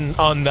last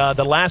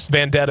the last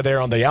Vendetta there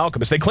on the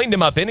Alchemist. They cleaned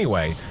him up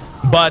anyway.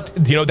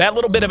 But you know, that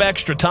little bit of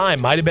extra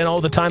time might have been all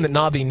the time that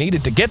NaVi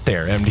needed to get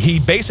there. And he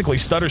basically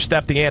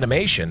stutter-stepped the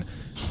animation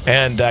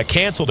and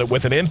canceled it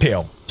with an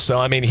Impale. So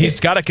I mean, he's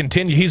got to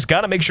continue. He's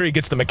got to make sure he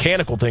gets the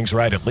mechanical things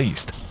right at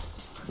least.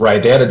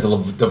 Right, they had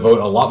to devote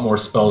a lot more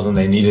spells than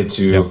they needed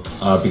to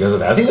because of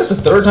that. I think that's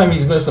the 3rd time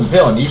he's missed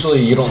Impale, and usually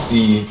you don't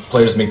see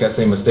players make that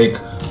same mistake.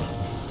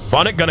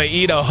 Funnick gonna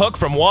eat a hook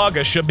from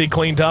Waga, should be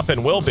cleaned up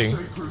and will be.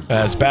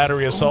 As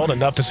battery assault,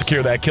 enough to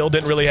secure that kill.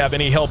 Didn't really have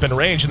any help in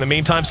range. In the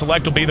meantime,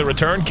 Select will be the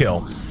return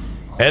kill.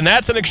 And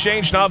that's an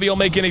exchange NaVi will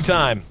make any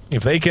time.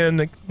 If they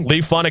can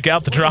leave Funnick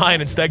out to dry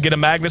and instead get a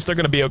Magnus, they're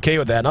going to be okay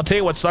with that. And I'll tell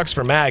you what sucks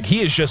for Mag.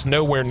 He is just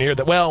nowhere near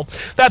that. Well,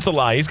 that's a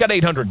lie. He's got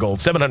 800 gold,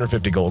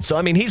 750 gold. So,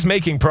 I mean, he's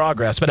making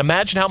progress. But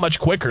imagine how much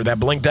quicker that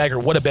Blink Dagger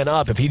would have been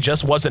up if he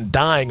just wasn't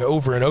dying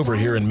over and over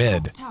here in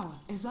mid. Tower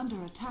is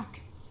under attack.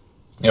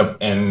 Yep,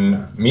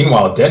 and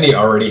meanwhile, Dendy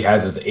already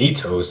has his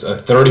Atos,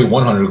 a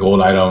 3,100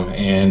 gold item,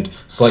 and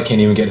Select can't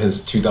even get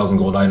his 2,000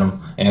 gold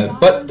item.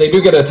 But they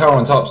do get a tower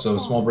on top, so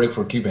small break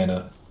for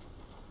Qpad.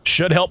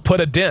 Should help put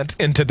a dent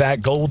into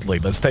that gold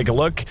lead. Let's take a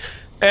look.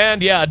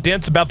 And yeah, a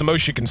dent's about the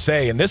most you can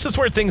say. And this is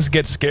where things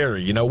get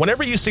scary. You know,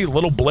 whenever you see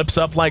little blips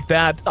up like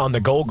that on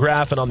the gold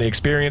graph and on the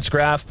experience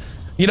graph,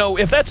 you know,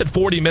 if that's at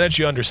 40 minutes,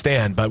 you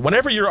understand. But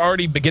whenever you're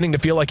already beginning to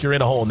feel like you're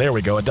in a hole, and there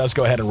we go, it does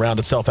go ahead and round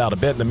itself out a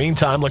bit. In the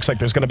meantime, looks like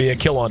there's going to be a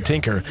kill on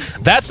Tinker.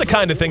 That's the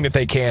kind of thing that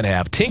they can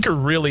have. Tinker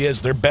really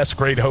is their best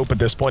great hope at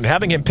this point.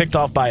 Having him picked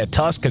off by a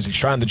Tusk because he's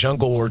trying the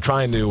jungle or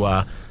trying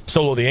to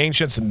solo the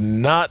Ancients,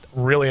 not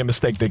really a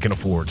mistake they can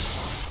afford.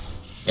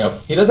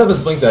 Yep, he does have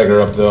his Blink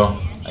Dagger up, though.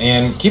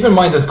 And keep in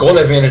mind, this gold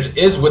advantage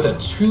is with a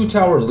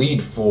 2-tower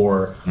lead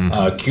for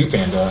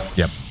Qpad.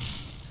 Yep.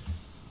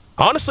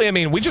 Honestly, I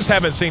mean, we just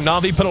haven't seen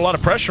NaVi put a lot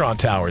of pressure on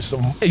towers. So,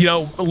 you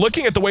know,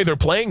 looking at the way they're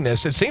playing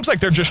this, it seems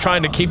like they're just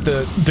trying to keep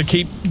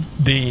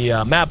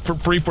the map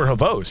free for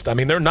Havost. I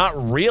mean, they're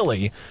not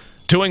really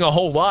doing a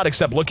whole lot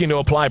except looking to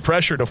apply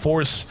pressure to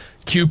force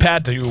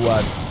Qpad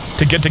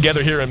to get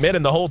together here in mid.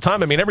 And the whole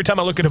time, I mean, every time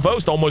I look at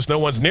Havost, almost no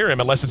one's near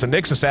him unless it's a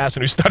Nyx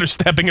assassin who's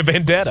stutter-stepping a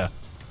Vendetta.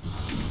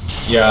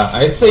 Yeah,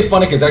 I'd say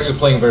Funnick is actually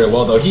playing very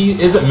well, though. He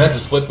isn't meant to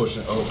split push.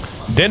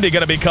 Oh. Dindy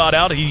going to be caught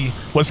out. He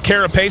was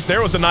carapace.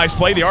 There was a nice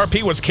play. The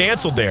RP was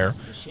canceled there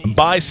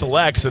by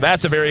Select, so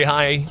that's a very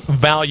high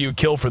value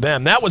kill for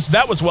them. That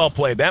was well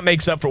played. That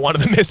makes up for one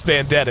of the missed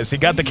Vendettas. He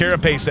got the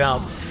carapace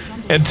out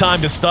in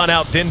time to stun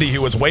out Dindy,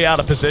 who was way out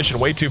of position,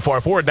 way too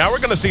far forward. Now we're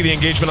going to see the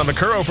engagement on the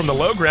Kuro from the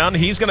low ground.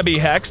 He's going to be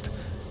hexed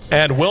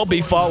and will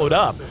be followed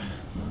up.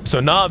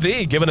 So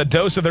NaVi given a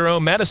dose of their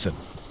own medicine.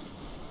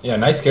 Yeah,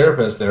 nice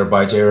carapace there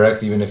by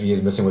JRX, even if he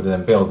is missing with the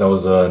Impales. That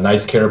was a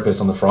nice carapace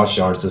on the Frost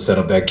Shards to set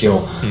up that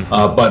kill.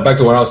 But back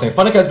to what I was saying,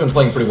 Funnick has been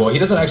playing pretty well. He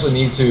doesn't actually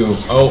need to...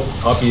 Oh,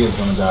 Puppy is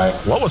going to die.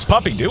 What was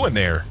Puppy doing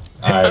there?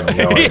 I have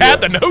no idea. He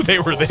had to know they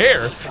were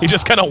there. He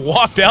just kind of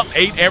walked out and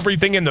ate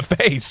everything in the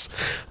face.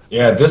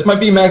 Yeah, this might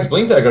be Max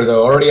Blink Dagger,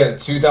 though. Already at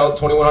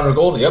 2,100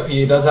 gold. Yep,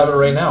 he does have it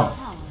right now.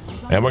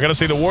 And we're going to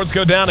see the wards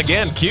go down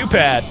again.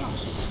 Qpad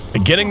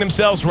getting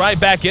themselves right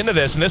back into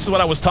this, and this is what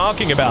I was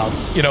talking about.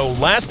 You know,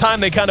 last time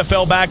they kind of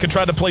fell back and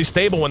tried to play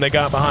stable when they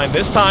got behind.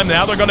 This time,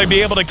 now they're going to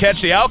be able to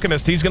catch the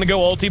Alchemist. He's going to go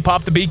ulti,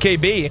 pop the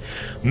BKB.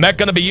 Mech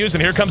going to be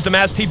using. Here comes the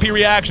mass TP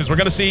reactions. We're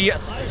going to see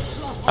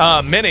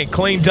Mini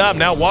cleaned up.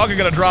 Now Wagga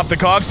going to drop the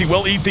cogs. He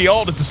will eat the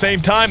ult at the same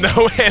time,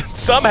 though, and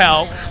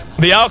somehow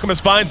the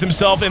Alchemist finds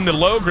himself in the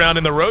low ground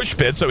in the Roche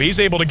pit, so he's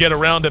able to get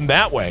around him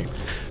that way.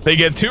 They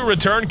get 2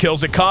 return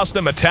kills. It cost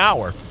them a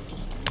tower,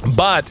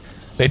 but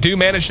they do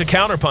manage to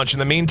counterpunch. In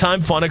the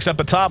meantime, Funix up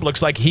atop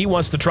looks like he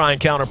wants to try and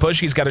counterpush.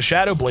 He's got a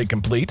Shadow Blade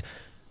complete.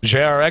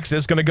 JRX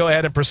is going to go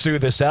ahead and pursue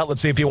this out.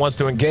 Let's see if he wants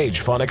to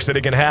engage. Funix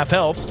sitting in half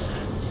health.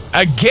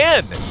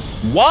 Again,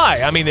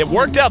 why? I mean, it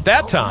worked out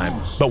that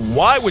time, but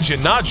why would you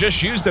not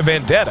just use the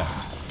Vendetta?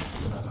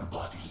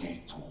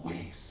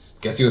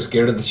 Guess he was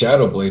scared of the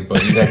Shadow Blade,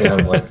 but he had to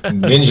have like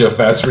ninja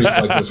fast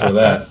reflexes for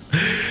that.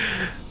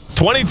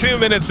 22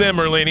 minutes in,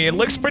 Merlini. It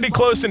looks pretty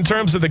close in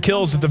terms of the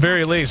kills at the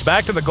very least.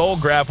 Back to the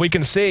gold graph, we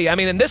can see, I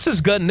mean, and this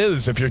is good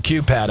news if you're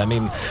Qpad. I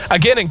mean,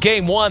 again, in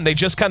game 1, they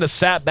just kind of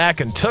sat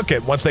back and took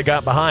it once they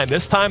got behind.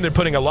 This time, they're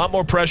putting a lot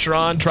more pressure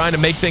on, trying to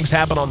make things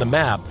happen on the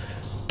map.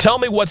 Tell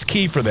me what's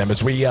key for them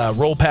as we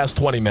roll past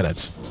 20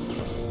 minutes.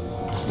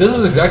 This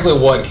is exactly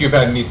what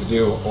Qpad needs to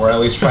do, or at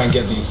least try and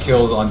get these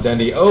kills on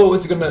Dendi. Oh,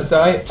 is he gonna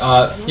die?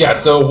 Yeah,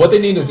 so what they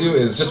need to do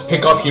is just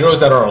pick off heroes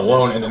that are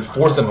alone and then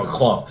force them a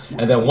clump.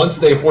 And then once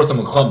they force them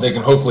a clump, they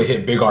can hopefully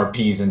hit big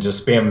RPs and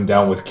just spam them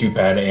down with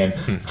Qpad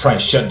and try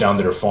and shut down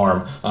their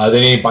farm. They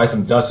need to buy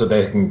some dust so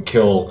they can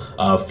kill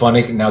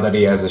Funnick now that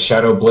he has a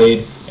Shadow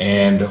Blade,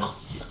 and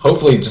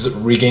hopefully just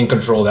regain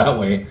control that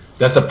way.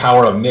 That's the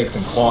power of Nyx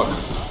and Clock.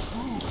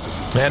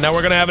 And now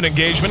we're going to have an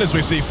engagement as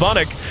we see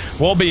Funnick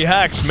will be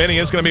hexed. Mini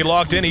is going to be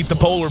locked in, eat the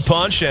Polar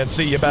Punch, and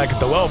see you back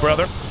at the well,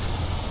 brother.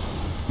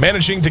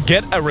 Managing to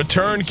get a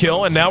return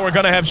kill, and now we're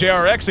going to have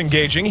JRX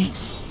engaging. He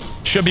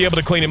should be able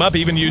to clean him up,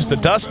 even use the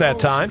dust that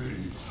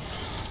time.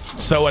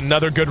 So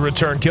another good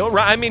return kill.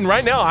 I mean,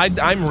 right now,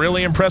 I'm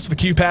really impressed with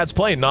Qpad's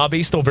play.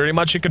 NaVi still very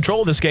much in control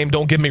of this game,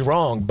 don't get me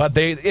wrong, but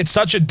it's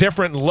such a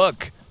different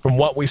look from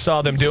what we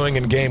saw them doing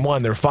in game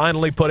 1. They're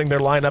finally putting their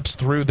lineups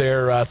through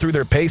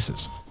their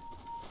paces.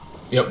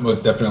 Yep,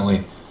 most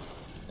definitely.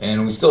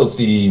 And we still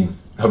see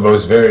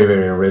Havos very,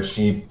 very rich.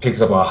 He picks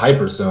up a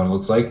Hyperzone,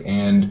 looks like,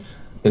 and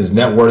his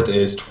net worth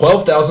is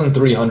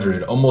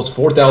 12,300, almost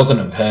 4,000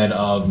 ahead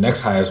of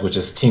next highest, which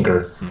is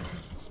Tinker.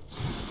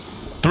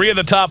 3 of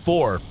the top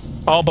 4,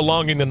 all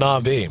belonging to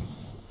NaVi.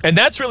 And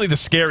that's really the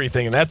scary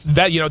thing, and that's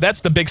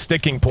the big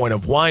sticking point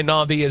of why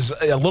NaVi is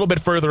a little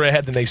bit further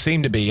ahead than they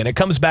seem to be. And it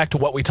comes back to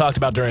what we talked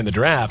about during the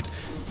draft.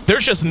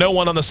 There's just no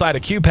one on the side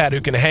of Qpad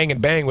who can hang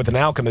and bang with an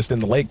Alchemist in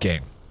the late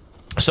game.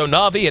 So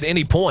NaVi at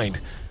any point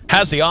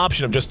has the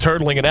option of just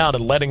turtling it out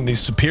and letting the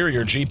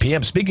superior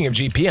GPM. Speaking of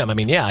GPM, I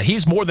mean, yeah,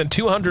 he's more than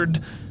 200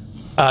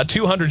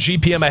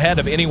 GPM ahead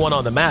of anyone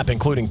on the map,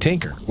 including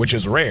Tinker, which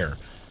is rare.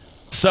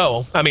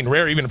 So, I mean,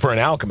 rare even for an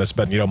Alchemist,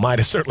 but, you know,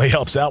 Midas certainly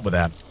helps out with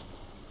that.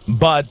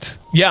 But,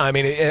 yeah, I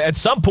mean, at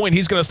some point,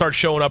 he's going to start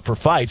showing up for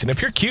fights. And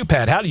if you're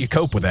Qpad, how do you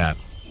cope with that?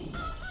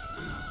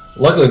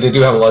 Luckily, they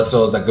do have a lot of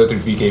spells that go through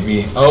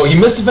BKB. Oh, he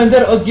missed the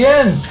Vendetta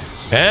again!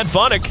 And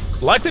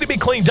Funnick, likely to be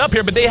cleaned up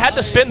here, but they had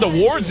to spin the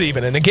wards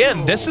even. And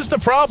again, this is the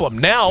problem.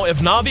 Now,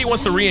 if NaVi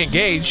wants to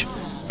re-engage,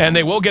 and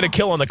they will get a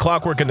kill on the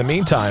Clockwork in the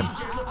meantime,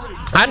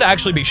 I'd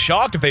actually be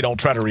shocked if they don't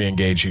try to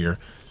re-engage here.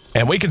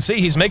 And we can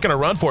see he's making a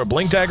run for it.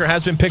 Blink Dagger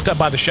has been picked up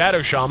by the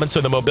Shadow Shaman,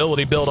 so the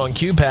mobility build on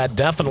Qpad,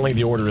 definitely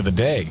the order of the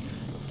day.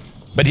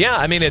 But yeah,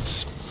 I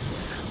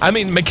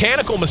mean,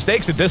 mechanical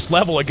mistakes at this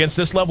level against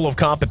this level of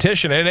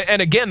competition.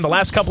 And again, the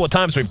last couple of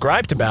times we've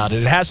griped about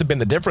it, it hasn't been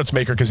the difference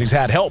maker because he's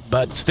had help.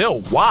 But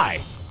still,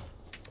 why?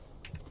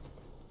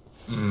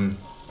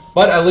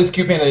 But at least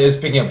Qpad is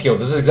picking up kills.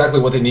 This is exactly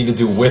what they need to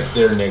do with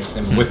their Nyx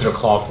and with their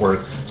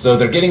Clockwork. So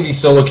they're getting these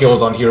solo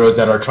kills on heroes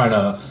that are trying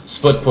to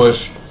split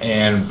push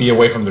and be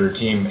away from their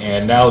team.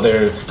 And now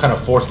they're kind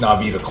of forced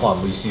NaVi to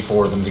clump. You see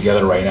 4 of them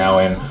together right now,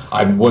 and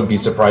I wouldn't be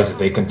surprised if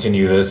they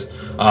continue this.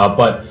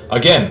 But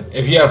again,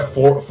 if you have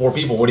four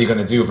people, what are you going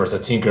to do versus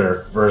a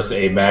Tinker versus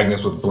a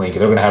Magnus with Blink?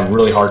 They're going to have a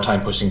really hard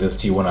time pushing this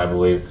T1, I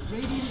believe.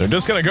 They're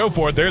just going to go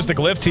for it. There's the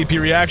Glyph. TP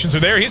reactions are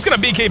there. He's going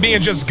to BKB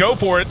and just go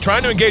for it.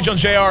 Trying to engage on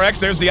JRX.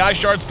 There's the Ice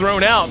Shards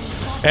thrown out.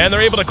 And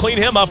they're able to clean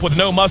him up with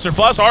no muss or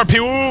fuss. RP,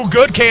 ooh,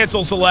 good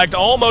cancel select.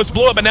 Almost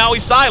blew it, but now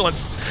he's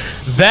silenced.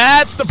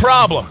 That's the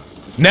problem.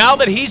 Now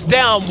that he's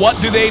down,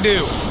 what do?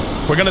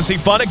 We're going to see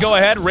Funnick go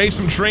ahead, raise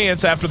some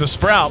treants after the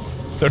Sprout.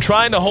 They're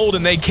trying to hold,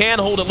 and they can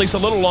hold at least a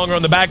little longer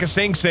on the back of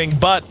Sing Sing,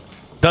 but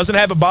doesn't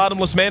have a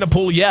bottomless mana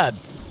pool yet.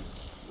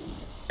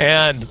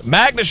 And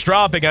Magnus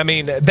dropping, I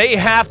mean, they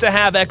have to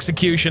have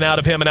execution out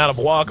of him and out of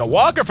Waka.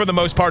 Waka, for the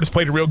most part, has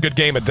played a real good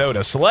game at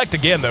Dota. Select,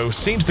 again, though,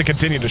 seems to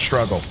continue to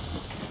struggle.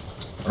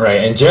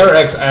 Right, and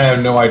JRX, I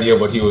have no idea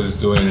what he was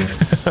doing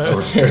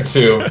over there,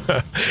 too.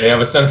 They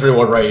have a Sentry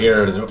Ward right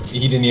here.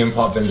 He didn't even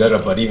pop Vendetta,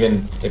 but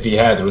even if he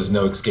had, there was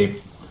no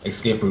escape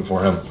escape route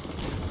for him.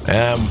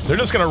 They're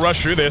just going to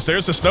rush through this.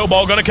 There's a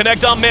snowball going to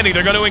connect on Mini.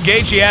 They're going to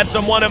engage. He had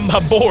someone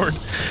aboard,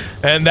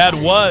 and that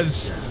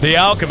was the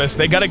Alchemist.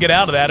 They got to get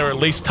out of that, or at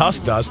least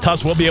Tusk does.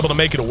 Tusk will be able to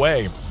make it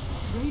away.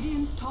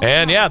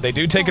 And yeah, they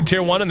do take a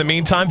tier 1. In the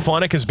meantime,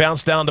 Phonic has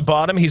bounced down to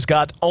bottom. He's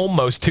got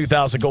almost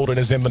 2,000 gold in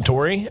his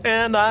inventory,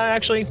 and I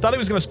actually thought he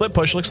was going to split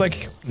push. Looks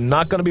like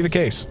not going to be the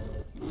case.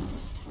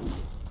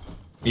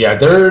 Yeah,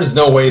 there's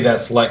no way that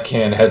Select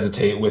can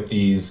hesitate with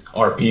these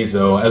RPs,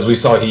 though. As we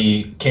saw,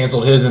 he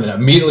canceled his and then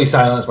immediately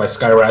silenced by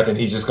Skywrath, and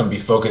he's just going to be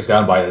focused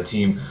down by the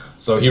team.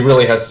 So he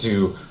really has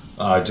to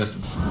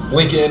just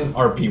blink in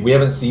RP. We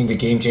haven't seen the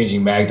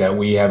game-changing mag that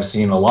we have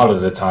seen a lot of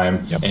the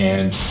time,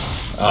 and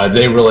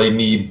they really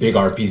need big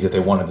RPs if they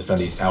want to defend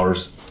these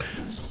towers.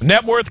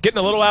 Net worth getting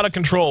a little out of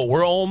control.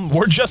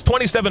 We're just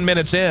 27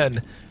 minutes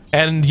in.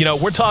 And, you know,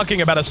 we're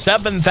talking about a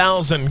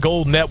 7,000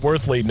 gold net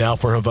worth lead now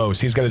for Havos.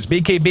 He's got his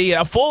BKB.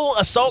 A full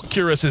Assault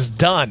Cuirass is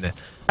done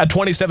at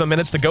 27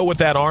 minutes to go with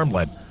that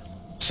armlet.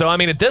 So, I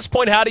mean, at this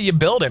point, how do you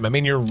build him? I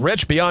mean, you're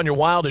rich beyond your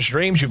wildest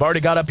dreams. You've already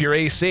got up your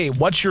AC.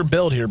 What's your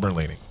build here,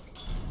 Berlini?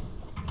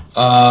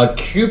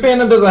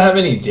 Qpad doesn't have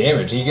any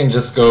damage. He can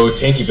just go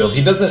tanky build.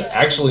 He doesn't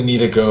actually need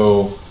to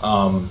go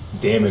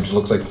damage.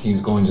 Looks like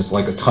he's going just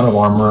like a ton of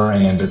armor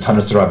and a ton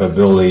of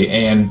survivability,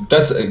 and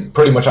that's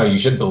pretty much how you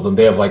should build them.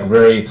 They have like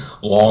very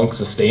long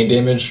sustained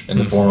damage in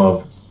the form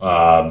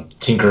of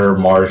Tinker,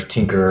 Marsh,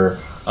 Tinker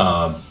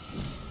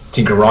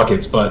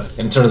Rockets, but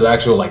in terms of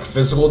actual like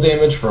physical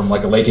damage from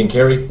like a late game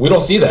carry, we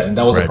don't see that, and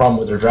that was the problem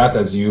with their draft,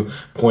 as you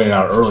pointed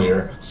out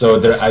earlier. So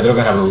they're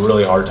gonna have a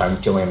really hard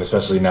time killing him,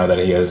 especially now that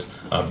he has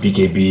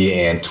BKB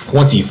and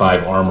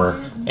 25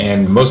 armor.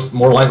 And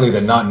more likely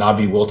than not,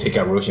 NaVi will take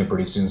out Roshan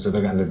pretty soon, so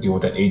they're gonna have to deal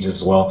with that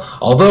Aegis as well.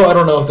 Although I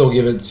don't know if they'll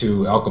give it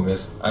to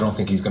Alchemist. I don't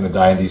think he's gonna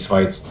die in these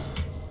fights.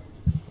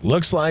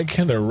 Looks like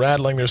they're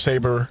rattling their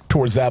saber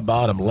towards that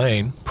bottom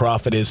lane.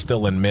 Prophet is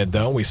still in mid,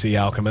 though. We see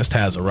Alchemist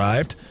has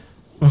arrived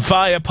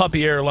via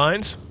Puppy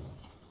Airlines.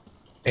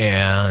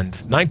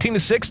 And 19 to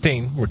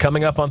 16, we're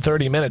coming up on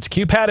 30 minutes.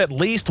 Qpad at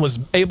least was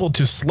able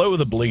to slow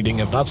the bleeding,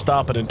 if not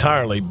stop it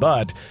entirely,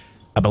 but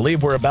I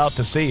believe we're about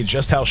to see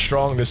just how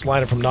strong this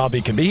lineup from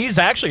NaVi can be. He's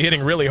actually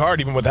hitting really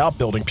hard even without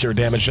building pure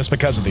damage just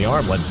because of the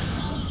armlet.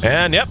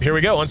 And yep, here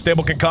we go.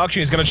 Unstable Concoction.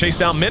 He's going to chase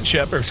down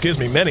Minchip, or excuse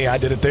me, Mini. I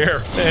did it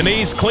there. And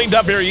he's cleaned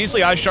up very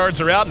easily. Ice shards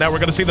are out. Now we're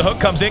going to see the hook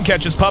comes in,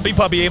 catches Puppy.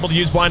 Puppy able to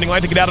use Blinding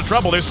Light to get out of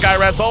trouble. There's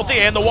Skyrat's ulti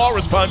and the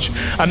Walrus Punch.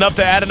 Enough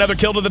to add another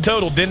kill to the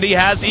total. Dindy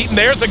has eaten.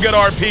 There's a good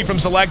RP from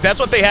Select. That's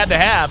what they had to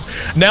have.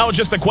 Now it's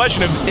just a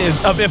question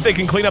of if they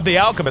can clean up the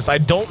Alchemist. I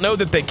don't know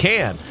that they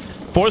can.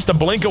 Forced to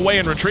blink away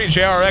and retreat.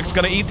 JRX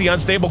going to eat the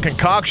Unstable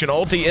Concoction.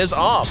 Ulti is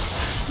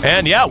off.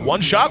 And yeah,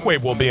 one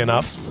Shockwave will be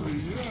enough.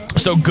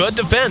 So good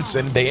defense,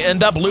 and they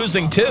end up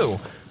losing 2,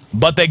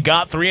 but they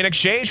got 3 in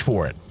exchange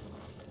for it.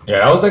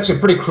 Yeah, that was actually a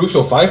pretty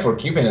crucial fight for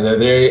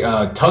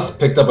Qpad. Tusk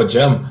picked up a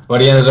gem,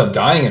 but he ended up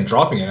dying and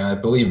dropping it, and I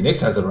believe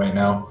Nyx has it right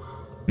now.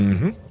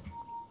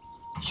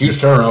 Huge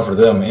turnaround for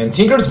them. And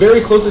Tinker's very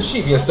close to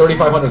Sheep. He has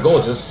 3,500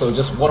 gold, just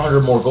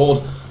 100 more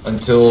gold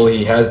until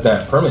he has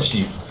that perma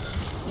Sheep.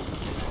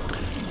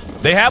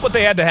 They had what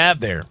they had to have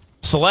there.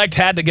 Select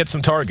had to get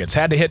some targets,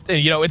 had to hit,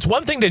 you know, it's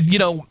one thing to, you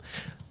know,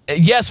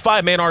 yes,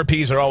 5-man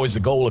RPs are always the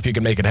goal if you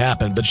can make it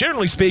happen, but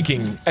generally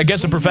speaking,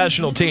 against a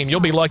professional team, you'll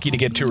be lucky to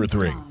get 2 or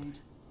 3.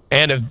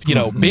 And if, you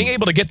know, being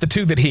able to get the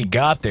 2 that he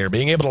got there,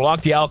 being able to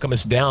lock the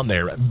Alchemist down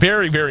there,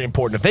 very, very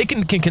important. If they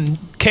can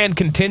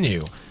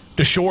continue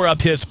to shore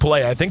up his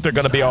play, I think they're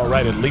going to be all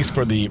right, at least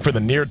for the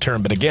near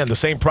term. But again, the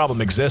same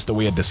problem exists that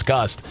we had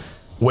discussed,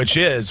 which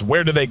is,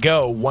 where do they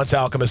go once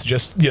Alchemist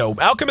just, you know,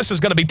 Alchemist is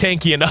going to be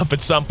tanky enough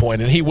at some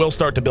point, and he will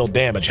start to build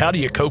damage. How do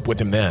you cope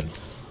with him then?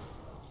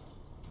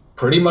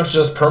 Pretty much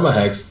just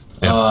permahex.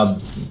 Yeah.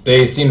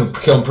 They seem to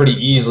kill him pretty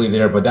easily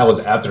there, but that was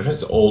after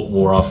his ult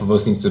wore off.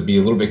 Havos needs to be a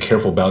little bit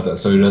careful about that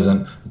so he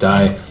doesn't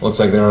die. Looks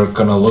like they're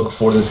going to look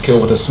for this kill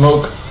with a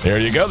smoke. There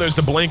you go. There's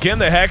the blink in,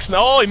 the hex.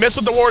 Oh, he missed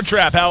with the ward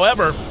trap.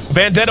 However,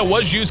 Vendetta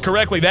was used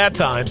correctly that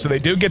time, so they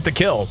do get the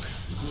kill.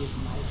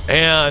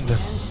 And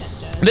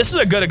this is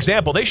a good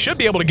example. They should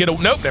be able to get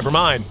a... Nope, never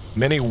mind.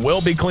 Mini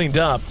will be cleaned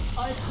up.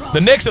 The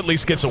Nyx at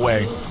least gets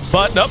away.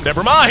 But, nope,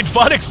 never mind.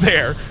 Funic's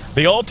there.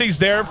 The ulti's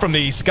there from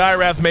the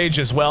Skywrath Mage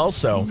as well,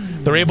 so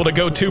they're able to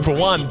go 2 for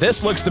 1.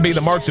 This looks to be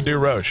the mark to do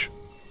Roche.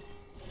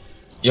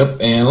 Yep,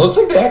 and it looks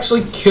like they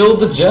actually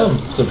killed the gem,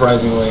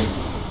 surprisingly.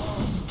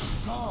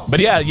 But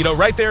yeah, you know,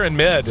 right there in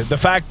mid, the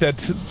fact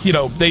that, you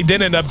know, they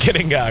did end up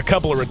getting a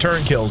couple of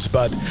return kills,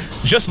 but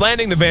just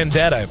landing the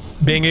Vendetta,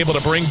 being able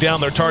to bring down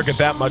their target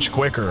that much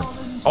quicker,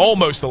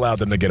 almost allowed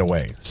them to get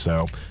away.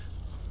 So,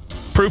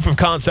 proof of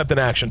concept in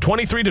action.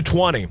 23 to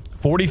 20,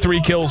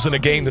 43 kills in a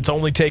game that's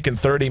only taken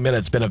 30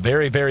 minutes. Been a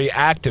very, very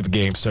active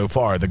game so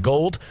far. The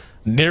gold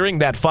nearing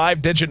that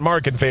 5-digit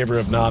mark in favor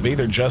of NaVi.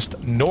 They're just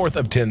north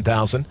of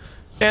 10,000.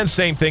 And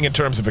same thing in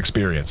terms of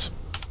experience.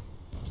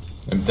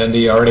 And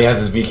Dendi already has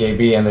his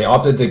BKB, and they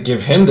opted to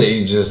give him the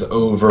Aegis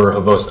over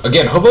Havos.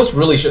 Again, Havos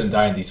really shouldn't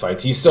die in these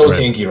fights. He's so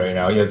tanky right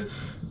now. He has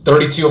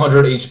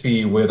 3,200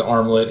 HP with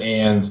Armlet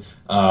and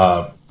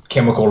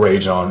Chemical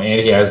Rage on,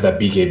 and he has that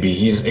BKB.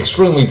 He's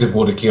extremely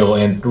difficult to kill,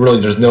 and really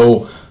there's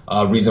no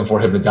reason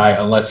for him to die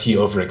unless he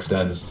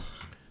overextends.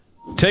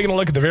 Taking a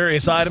look at the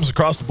various items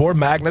across the board,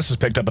 Magnus has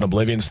picked up an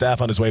Oblivion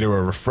Staff on his way to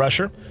a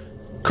refresher.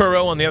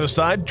 Kuro on the other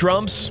side,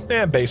 drums,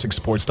 and basic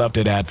support stuff.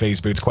 Did add phase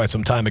boots quite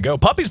some time ago.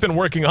 Puppy's been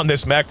working on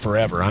this mech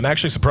forever. I'm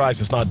actually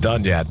surprised it's not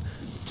done yet.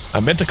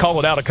 I meant to call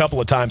it out a couple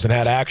of times and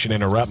had action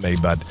interrupt me,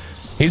 but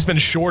he's been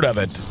short of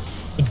it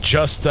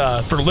just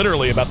for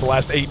literally about the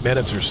last 8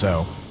 minutes or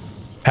so,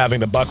 having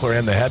the buckler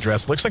and the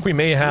headdress. Looks like we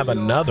may have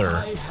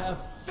another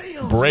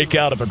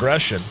breakout of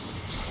aggression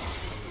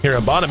here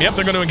on bottom. Yep,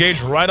 they're going to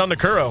engage right on the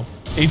Kuro.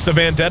 Eats the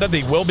Vendetta.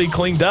 They will be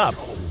cleaned up.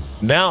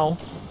 Now,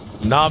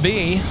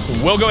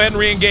 NaVi will go ahead and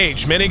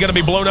re-engage. Mini going to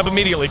be blown up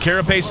immediately.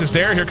 Carapace is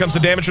there. Here comes the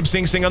damage from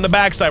Sing Sing on the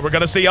backside. We're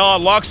going to see,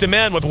 locks him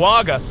in with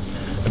Waga.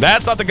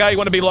 That's not the guy you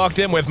want to be locked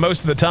in with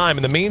most of the time.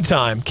 In the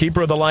meantime,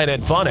 Keeper of the Light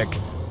and Funnick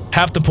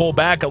have to pull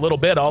back a little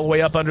bit all the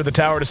way up under the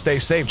tower to stay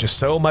safe. Just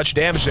so much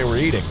damage they were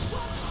eating.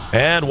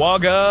 And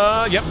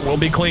Waga, yep, will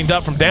be cleaned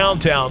up from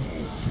downtown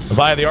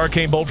via the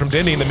Arcane Bolt from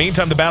Dindy. In the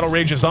meantime, the battle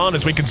rages on.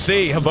 As we can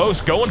see,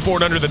 Havos going for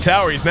it under the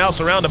tower. He's now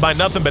surrounded by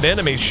nothing but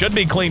enemies. Should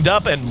be cleaned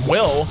up and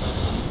will,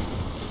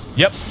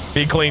 yep,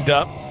 be cleaned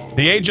up.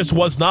 The Aegis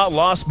was not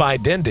lost by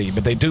Dindy,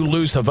 but they do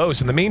lose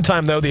Havos. In the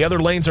meantime, though, the other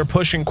lanes are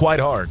pushing quite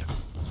hard.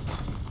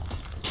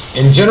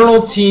 In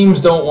general,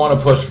 teams don't want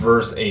to push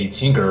versus a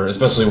Tinker,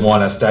 especially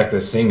one as stacked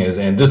as Sing is,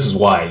 and this is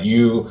why.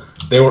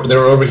 They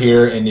were over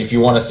here, and if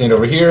you want to stand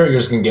over here, you're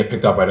just going to get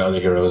picked up by the other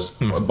heroes.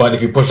 But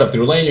if you push up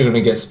through lane, you're going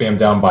to get spammed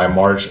down by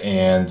March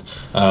and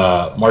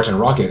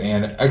Rocket.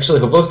 And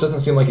actually, Havos doesn't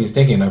seem like he's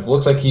tanking enough. It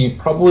looks like he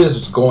probably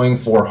is going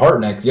for Heart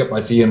next. Yep,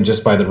 I see him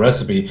just by the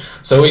recipe.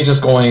 So he's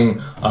just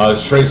going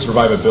straight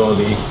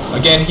survivability.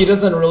 Again, he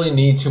doesn't really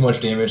need too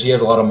much damage. He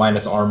has a lot of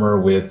minus armor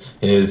with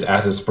his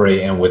acid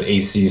spray and with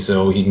AC,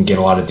 so he can get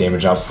a lot of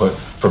damage output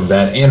from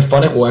that. And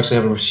Funnick will actually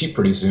have a sheep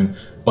pretty soon.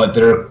 But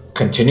they're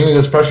continuing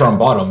this pressure on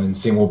bottom, and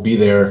Sing will be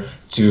there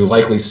to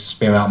likely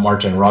spam out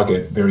March and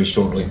Rocket very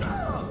shortly.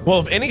 Well,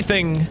 if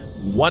anything,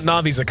 what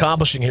Navi's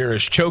accomplishing here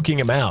is choking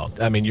him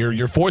out. I mean,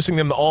 you're forcing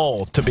them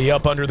all to be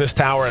up under this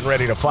tower and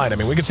ready to fight. I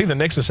mean, we can see the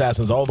Nyx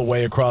Assassins all the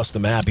way across the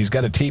map. He's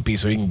got a TP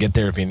so he can get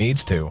there if he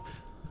needs to.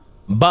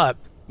 But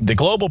the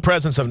global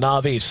presence of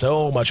Navi is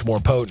so much more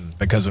potent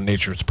because of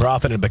Nature's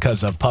Prophet and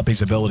because of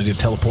Puppy's ability to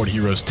teleport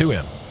heroes to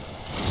him.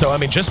 So, I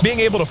mean, just being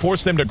able to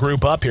force them to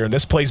group up here, and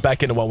this plays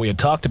back into what we had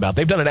talked about,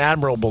 they've done an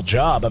admirable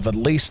job of at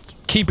least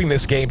keeping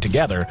this game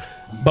together.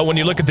 But when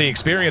you look at the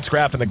experience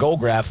graph and the gold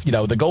graph, you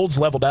know, the gold's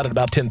leveled out at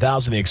about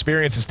 10,000. The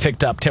experience is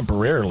ticked up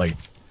temporarily.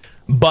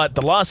 But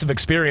the loss of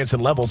experience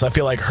and levels, I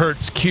feel like,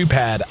 hurts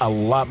Qpad a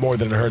lot more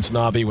than it hurts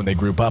Navi when they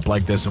group up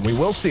like this. And we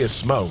will see a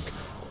smoke.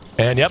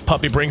 And, yep,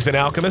 Puppy brings in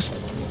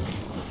Alchemist.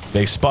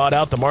 They spot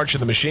out the March of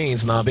the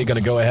Machines. Navi going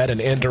to go ahead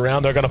and end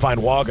around. They're going to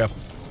find Waga.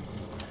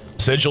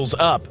 Sigil's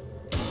up.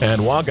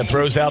 And Waga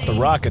throws out the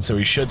rocket, so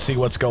he should see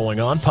what's going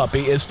on.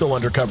 Puppy is still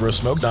under cover of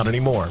smoke, not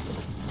anymore.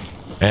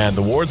 And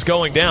the ward's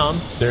going down.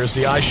 There's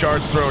the eye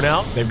shards thrown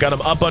out. They've got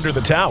him up under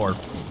the tower.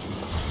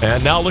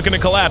 And now looking to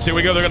collapse. Here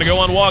we go. They're going to go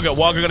on Waga.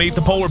 Waga going to eat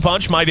the polar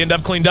punch. Might end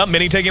up cleaned up.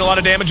 Mini taking a lot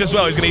of damage as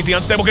well. He's going to eat the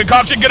unstable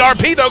concoction. Good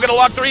RP, though. Going to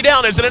lock 3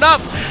 down. Isn't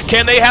enough.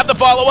 Can they have the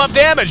follow-up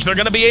damage? They're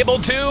going to be able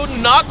to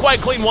not quite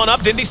clean one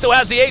up. Dindy still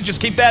has the 8.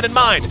 Just keep that in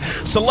mind.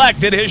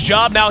 Select did his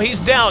job. Now he's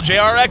down.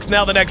 JRX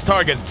now the next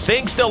target.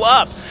 Sing still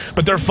up.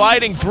 But they're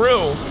fighting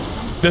through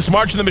this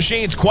March of the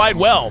Machines quite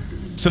well.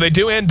 So they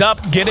do end up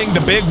getting the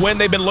big win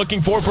they've been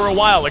looking for a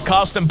while. It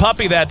cost them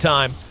Puppy that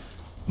time.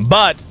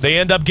 But they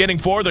end up getting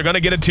 4. They're going to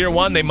get a tier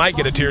 1. They might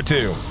get a tier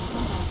 2.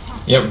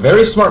 Yeah,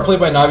 very smart play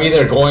by Navi.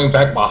 They're going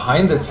back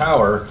behind the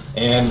tower.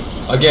 And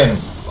again,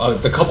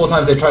 the couple of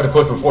times they tried to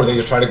push before, they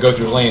just tried to go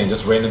through lane and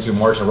just ran into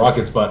March and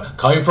Rockets. But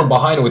coming from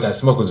behind with that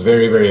smoke was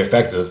very, very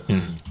effective.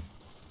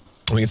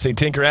 We can see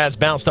Tinker has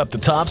bounced up the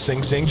top.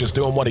 Sing Sing just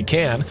doing what he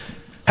can.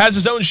 Has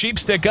his own sheep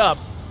stick up.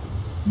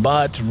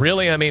 But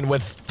really, I mean,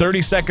 with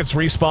 30 seconds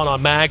respawn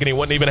on Mag and he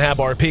wouldn't even have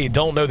RP,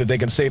 don't know that they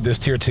can save this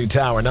tier 2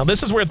 tower. Now,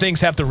 this is where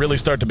things have to really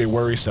start to be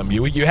worrisome.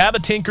 You have a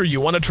Tinker, you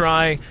want to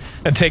try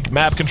and take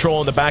map control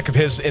on the back of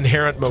his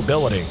inherent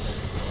mobility.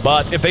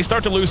 But if they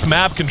start to lose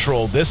map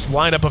control, this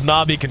lineup of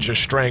Navi can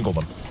just strangle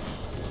them.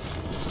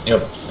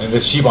 Yep, and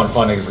this sheep on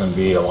Funnick is going to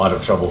be a lot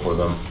of trouble for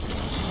them.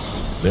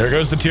 There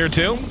goes the tier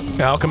 2.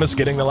 Alchemist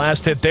getting the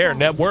last hit there.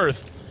 Net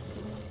worth.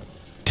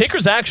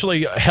 Tinker's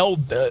actually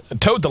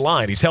towed the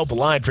line. He's held the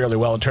line fairly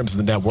well in terms of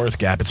the net worth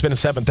gap. It's been a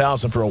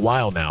 7,000 for a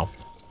while now.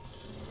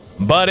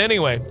 But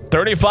anyway,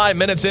 35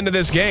 minutes into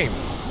this game,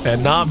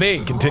 and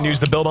Navi continues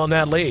to build on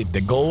that lead.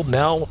 The gold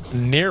now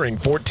nearing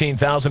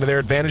 14,000 to their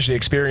advantage. The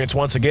experience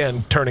once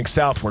again turning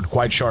southward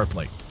quite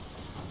sharply.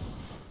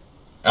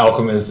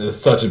 Alchemist is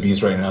such a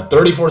beast right now.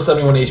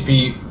 3471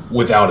 HP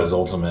without his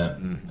ultimate.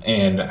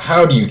 And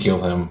how do you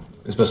kill him?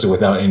 Especially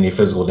without any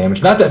physical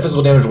damage. Not that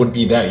physical damage would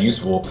be that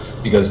useful,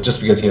 because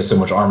he has so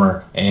much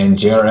armor. And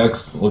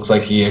JRX looks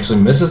like he actually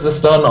misses the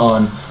stun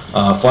on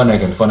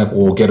Funnick, and Funnick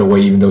will get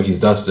away even though he's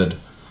dusted.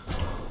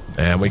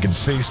 And we can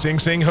see Sing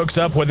Sing hooks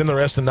up within the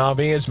rest of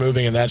NaVi, is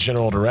moving in that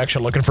general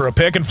direction, looking for a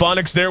pick, and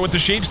Phonics there with the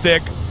sheep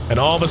stick. And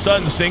all of a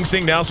sudden, Sing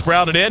Sing now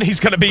sprouted in. He's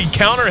going to be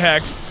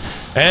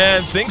counter-hexed.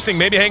 And Sing Sing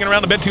maybe hanging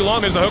around a bit too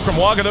long. There's a hook from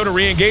Wagga, though, to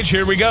re-engage.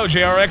 Here we go.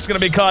 JRX going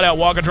to be caught out.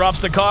 Wagga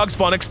drops the cogs.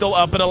 Phonics still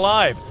up and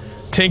alive.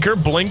 Tinker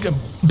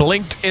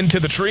blinked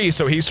into the tree,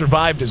 so he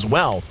survived as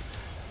well.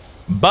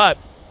 But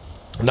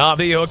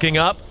NaVi hooking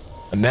up.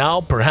 And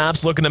now,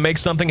 perhaps looking to make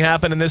something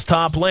happen in this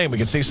top lane. We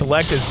can see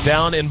Select is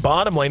down in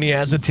bottom lane. He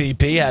has a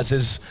TP, has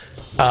his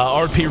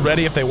RP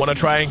ready if they want to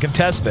try and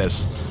contest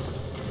this.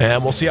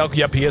 And we'll see how...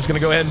 Yep, he is going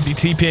to go ahead and be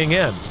TPing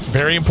in.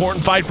 Very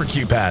important fight for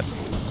Qpad.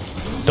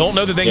 Don't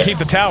know that they can keep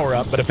the tower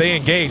up, but if they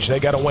engage, they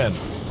got to win.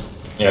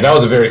 Yeah, that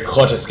was a very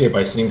clutch escape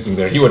by Sing Sing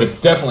there. He would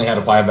have definitely had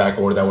a buyback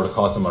order that would have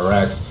cost him a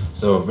Rex.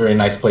 So, very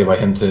nice play by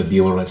him to be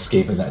able to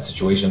escape in that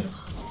situation.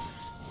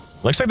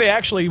 Looks like they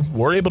actually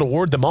were able to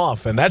ward them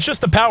off, and that's just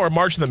the power of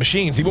March of the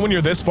Machines. Even when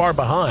you're this far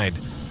behind,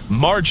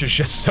 March is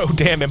just so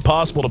damn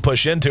impossible to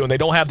push into, and they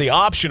don't have the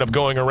option of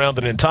going around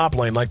it in top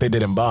lane like they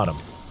did in bottom.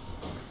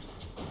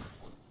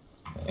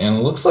 And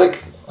it looks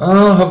like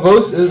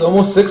Havos is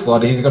almost 6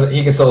 slotted.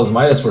 He can sell his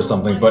Midas for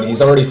something, but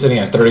he's already sitting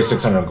at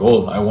 3,600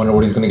 gold. I wonder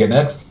what he's going to get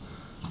next.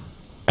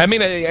 I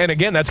mean, and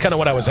again, that's kind of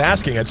what I was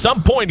asking. At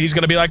some point, he's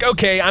going to be like,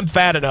 okay, I'm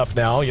fat enough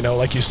now. You know,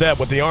 like you said,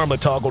 with the armlet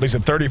toggled, he's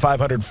at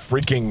 3,500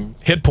 freaking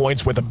hit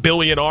points with 1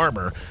 billion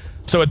armor.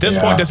 So at this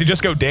point, does he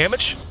just go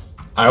damage?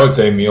 I would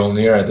say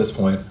Mjolnir at this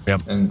point.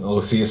 Yep. And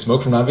we'll see a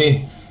smoke from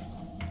NaVi.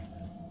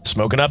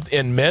 Smoking up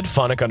in mid.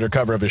 Phonic under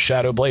cover of his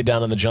Shadow Blade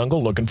down in the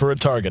jungle, looking for a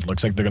target.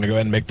 Looks like they're going to go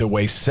ahead and make their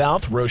way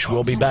south. Roche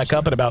will be back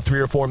up in about 3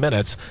 or 4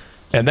 minutes.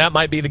 And that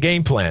might be the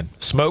game plan.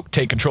 Smoke,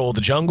 take control of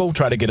the jungle,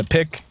 try to get a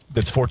pick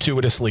that's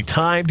fortuitously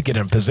timed, get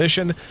in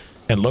position,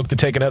 and look to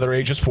take another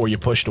Aegis before you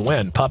push to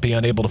win. Puppey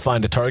unable to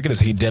find a target as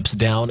he dips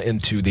down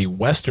into the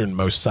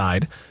westernmost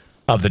side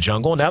of the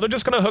jungle. Now they're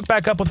just going to hook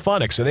back up with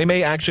Phonics, so they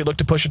may actually look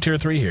to push a tier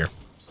 3 here.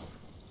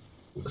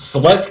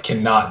 Select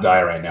cannot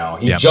die right now.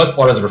 He just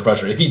fought as a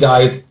refresher. If he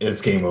dies,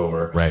 it's game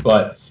over. Right.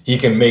 But he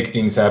can make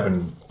things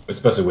happen,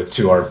 especially with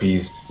 2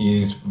 RPs.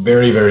 He's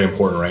very, very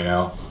important right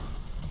now.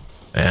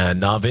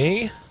 And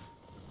NaVi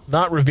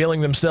not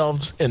revealing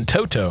themselves in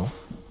toto.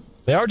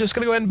 They are just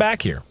going to go ahead and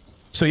back here.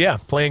 So yeah,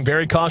 playing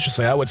very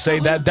cautiously. I would say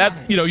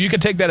that's, you know, you can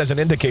take that as an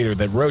indicator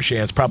that Roshan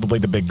is probably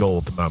the big goal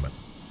at the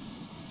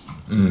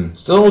moment.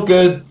 Still a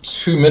good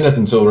 2 minutes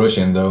until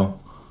Roshan, though.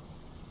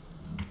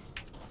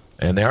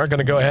 And they are going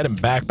to go ahead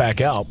and back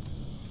out.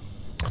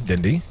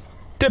 Dindy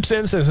dips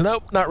in, says,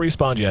 nope, not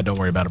respawned yet. Don't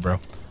worry about it,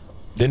 bro.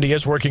 Dindy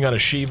is working on a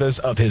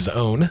Shivas of his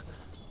own.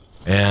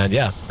 And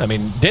yeah, I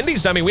mean,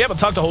 Dindy's, I mean, we haven't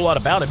talked a whole lot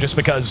about him just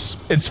because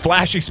it's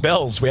flashy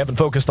spells. We haven't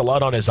focused a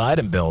lot on his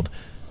item build.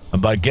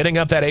 But getting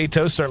up that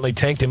Atos certainly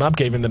tanked him up,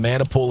 gave him the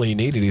mana pool he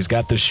needed. He's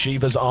got the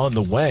Shivas on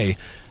the way.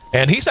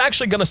 And he's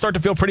actually going to start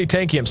to feel pretty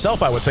tanky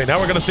himself, I would say. Now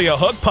we're going to see a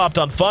hook popped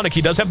on Phonic.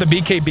 He does have the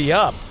BKB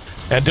up.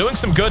 And doing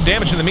some good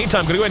damage in the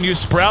meantime. Going to go ahead and use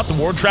Sprout. The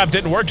ward trap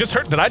didn't work. Just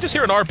hurt. Did I just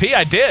hear an RP?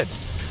 I did.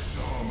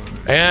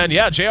 And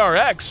yeah,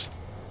 JRX.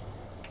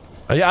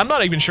 Yeah, I'm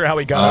not even sure how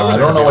he got over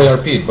there. I don't know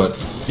what he RP'd, but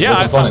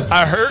yeah,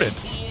 I heard it.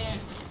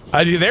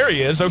 There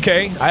he is.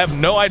 Okay, I have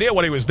no idea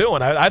what he was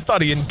doing. I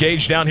thought he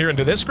engaged down here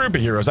into this group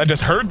of heroes. I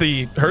just heard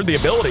the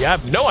ability. I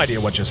have no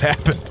idea what just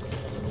happened.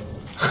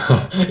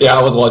 Yeah,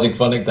 I was watching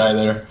Phonic die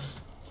there.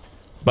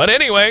 But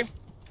anyway,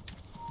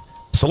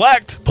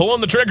 Select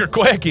pulling the trigger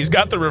quick. He's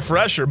got the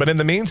refresher, but in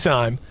the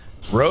meantime,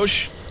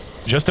 Roche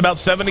just about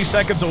 70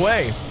 seconds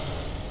away.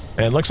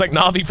 And looks like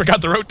NaVi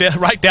forgot to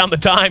write down the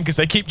time because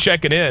they keep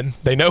checking in.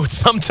 They know it's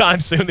sometime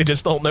soon. They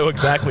just don't know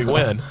exactly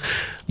when.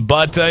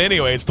 But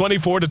anyway, it's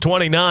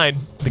 24-29.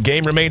 The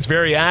game remains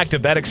very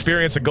active. That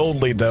experience a gold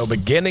lead, though,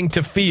 beginning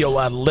to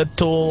feel a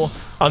little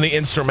on the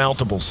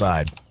insurmountable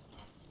side.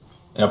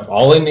 Yep,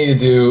 all they need to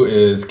do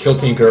is kill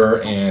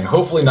Tinker and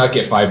hopefully not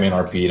get 5-man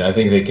RP'd. I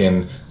think they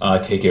can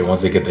take it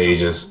once they get the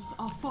Aegis.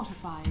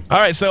 All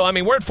right, so, I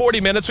mean, we're at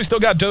 40 minutes. We still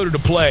got Dota to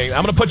play.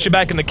 I'm going to put you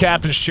back in the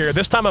captain's chair.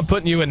 This time I'm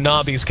putting you in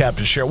NaVi's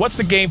captain's chair. What's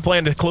the game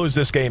plan to close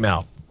this game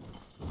out?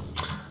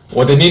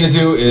 What they need to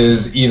do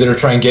is either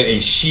try and get a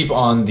sheep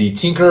on the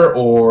Tinker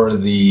or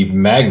the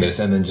Magnus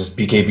and then just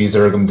BKB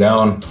Zerg him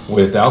down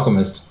with the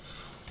Alchemist.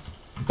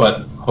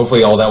 But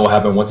hopefully all that will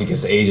happen once he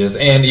gets the Aegis.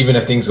 And even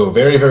if things go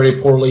very, very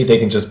poorly, they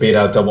can just bait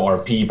out double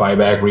RP,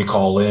 buyback,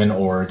 recall in,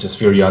 or just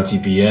Fury on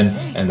TP in,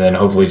 and then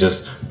hopefully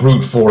just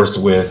brute force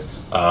with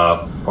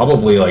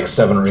probably like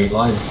 7 or 8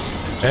 lives.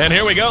 And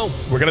here we go.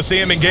 We're going to see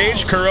him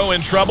engage. Kuro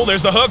in trouble.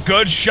 There's the hook.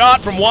 Good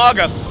shot from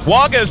Wagga.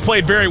 Wagga has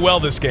played very well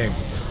this game.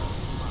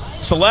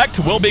 Select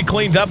will be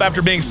cleaned up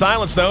after being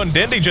silenced, though, and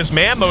Dindy just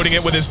man-moding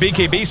it with his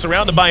BKB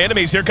surrounded by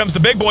enemies. Here comes the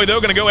big boy,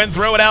 though, going to go ahead and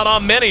throw it out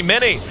on Mini.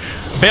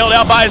 Bailed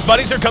out by his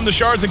buddies. Here come the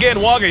shards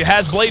again. Wagga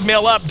has Blade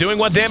Mail up, doing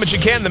what damage he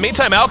can. In the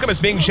meantime,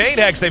 Alchemist being chain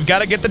hexed. They've got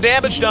to get the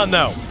damage done,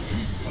 though.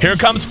 Here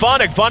comes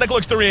Phonic. Phonic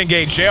looks to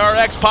re-engage.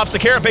 JRX pops the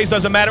carapace.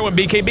 Doesn't matter when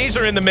BKBs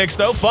are in the mix,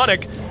 though.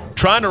 Phonic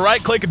trying to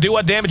right-click and do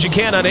what damage he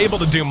can, unable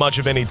to do much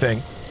of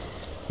anything.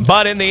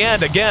 But in the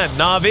end, again,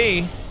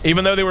 NaVi,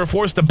 even though they were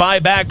forced to buy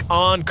back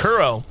on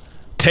Kuro,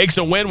 takes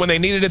a win when they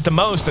needed it the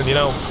most. And, you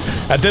know,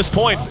 at this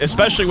point,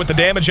 especially with the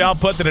damage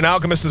output that an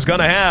Alchemist is going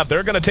to have,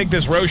 they're going to take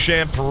this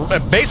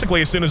Roshamp basically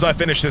as soon as I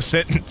finish this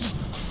sentence.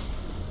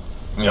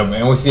 Yeah,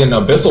 and we see an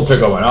Abyssal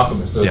pickup on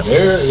Alchemist. So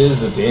there is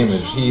the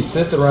damage. He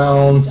sits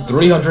around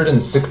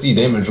 360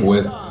 damage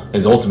with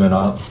his ultimate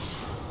up.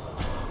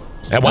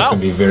 And that's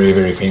going to be very,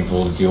 very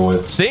painful to deal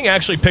with. Sing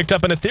actually picked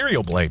up an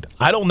Ethereal Blade.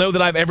 I don't know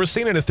that I've ever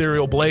seen an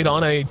Ethereal Blade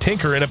on a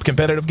Tinker in a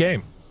competitive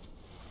game.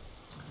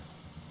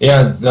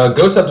 Yeah, the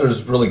Ghost Scepter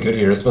is really good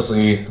here,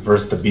 especially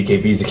versus the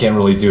BKBs. They can't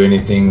really do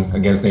anything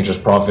against Nature's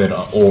Prophet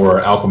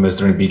or Alchemist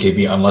during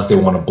BKB unless they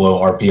want to blow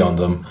RP on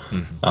them.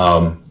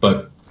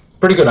 But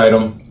pretty good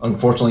item.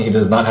 Unfortunately, he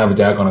does not have a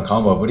DAC on a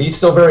combo, but he's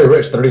still very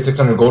rich.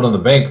 3,600 gold on the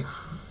bank.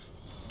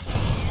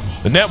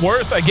 The net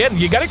worth, again,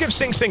 you got to give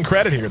Sing Sing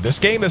credit here. This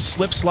game is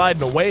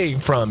sliding away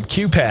from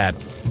Qpad,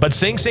 but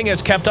Sing Sing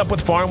has kept up with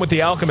farm with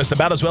the Alchemist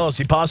about as well as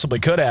he possibly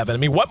could have. And I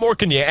mean, what more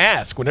can you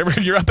ask whenever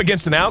you're up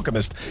against an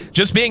Alchemist?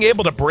 Just being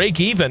able to break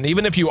even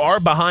if you are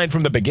behind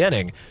from the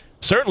beginning,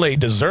 certainly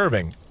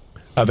deserving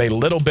of a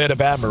little bit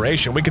of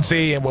admiration. We can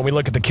see, and when we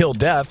look at the kill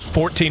death,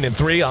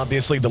 14-3,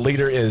 obviously the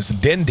leader is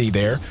Dendi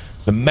there.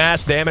 The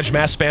mass damage,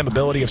 mass spam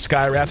ability of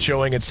Skywrath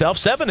showing itself.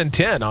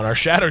 7-10 on our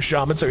Shadow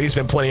Shaman, so he's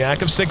been plenty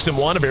active.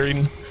 6-1, a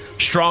very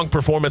strong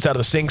performance out of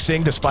the Sing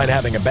Sing despite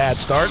having a bad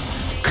start.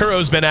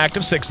 Kuro's been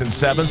active,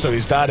 6-7, so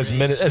he's died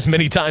as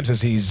many times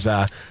as he's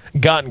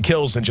gotten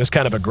kills and just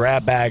kind of a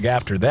grab bag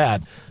after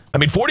that. I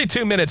mean,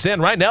 42 minutes in.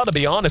 Right now, to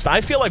be honest,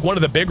 I feel like one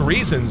of the big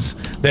reasons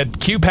that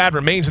Qpad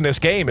remains in this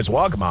game is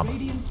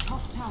Wagamama.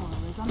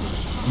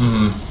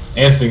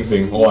 And Sing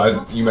Sing. Well,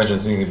 as you mentioned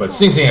Sing Sing, but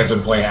Sing Sing has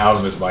been playing out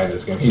of his mind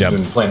this game. He's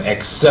been playing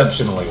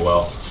exceptionally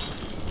well.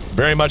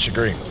 Very much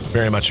agree.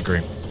 Very much agree.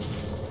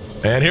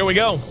 And here we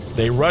go.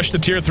 They rush the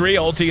tier 3.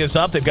 Ulti is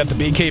up. They've got the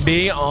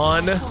BKB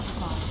on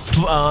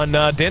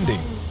Dendi.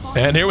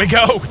 And here we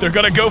go. They're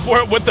going to go for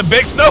it with the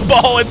big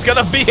snowball. It's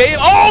going to be a...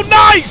 Oh,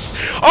 nice!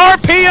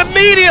 RP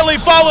immediately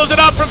follows it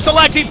up from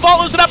Select. He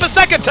follows it up a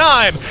second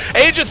time.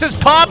 Aegis is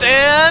popped,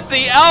 and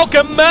the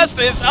Alchemist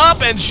is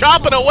up and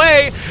chopping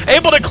away.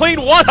 Able to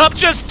clean one up.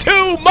 Just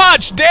too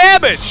much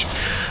damage.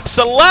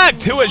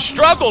 Select, who has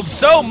struggled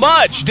so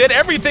much, did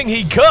everything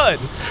he could.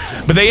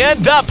 But they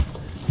end up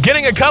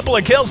getting a couple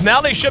of kills.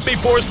 Now they should be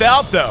forced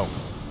out, though.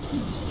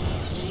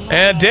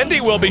 And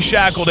Dendi will be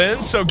shackled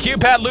in, so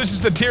Qpad loses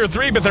the tier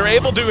 3, but they're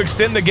able to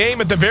extend the game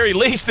at the very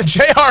least. The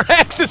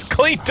JRX is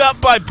cleaned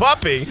up by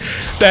Puppy.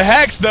 The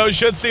Hex, though,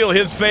 should seal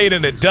his fate,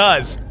 and it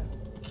does.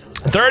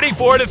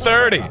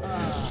 34-30.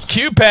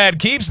 Qpad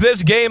keeps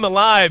this game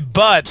alive,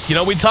 but, you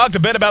know, we talked a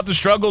bit about the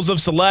struggles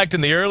of Select in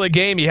the early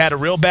game. He had a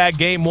real bad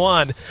game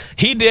 1.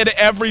 He did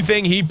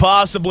everything he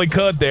possibly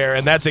could there,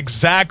 and that's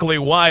exactly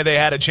why they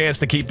had a chance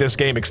to keep this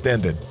game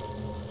extended.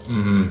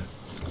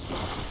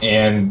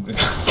 And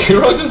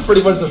Kiro just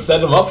pretty much just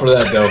set him up for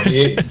that, though.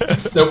 He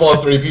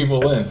snowballed 3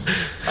 people in.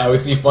 We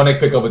see Funnick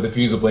pick up a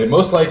Diffusal Blade,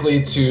 most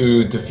likely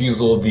to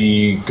Diffusal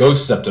the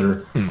Ghost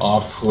Scepter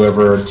off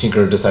whoever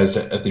Tinker decides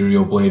to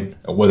Ethereal Blade,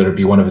 whether it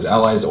be one of his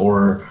allies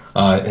or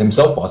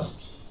himself,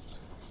 possibly.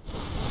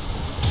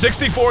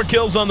 64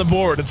 kills on the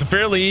board. It's a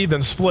fairly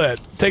even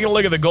split. Taking a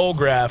look at the goal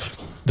graph.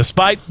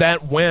 Despite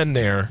that win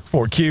there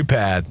for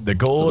Qpad, the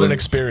gold and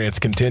experience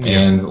continue.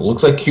 And it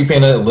looks like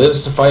Qpad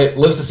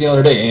lives to see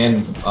another day.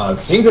 And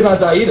Sing did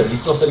not die either.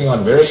 He's still sitting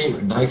on very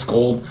nice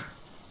gold.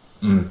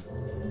 Yep,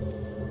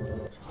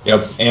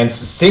 and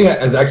Sing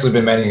has actually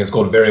been managing his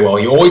gold very well.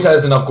 He always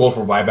has enough gold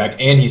for buyback,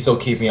 and he's still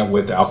keeping up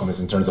with the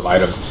Alchemist in terms of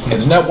items. And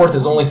the net worth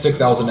is only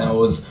 6,000 now. It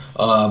was,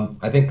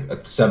 I think,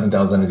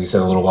 7,000, as you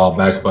said a little while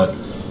back. But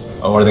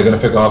are they going to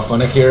pick off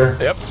Funnick here?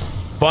 Yep,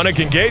 Funnick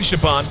engaged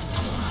upon.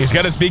 He's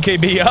got his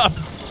BKB up,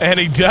 and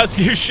he does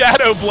use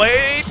Shadow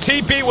Blade.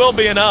 TP will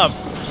be enough.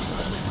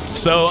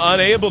 So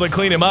unable to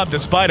clean him up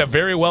despite a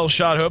very well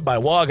shot hook by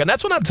Wog. And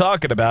that's what I'm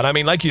talking about. I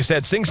mean, like you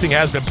said, Sing Sing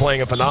has been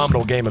playing a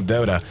phenomenal game of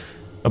Dota.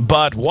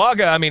 But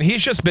Waga, I mean,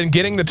 he's just been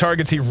getting the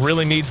targets he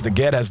really needs to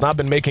get, has not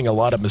been making a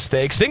lot of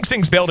mistakes. Sing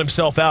Sing's bailed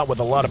himself out with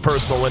a lot of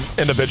personal and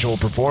individual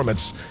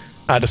performance,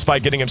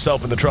 despite getting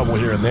himself into trouble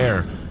here and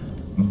there.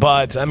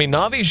 But, I mean,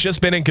 NaVi's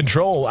just been in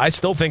control. I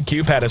still think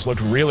Qpad has looked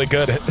really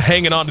good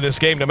hanging on to this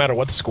game no matter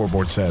what the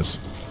scoreboard says.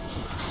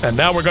 And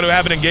now we're going to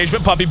have an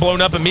engagement. Puppy blown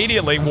up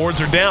immediately.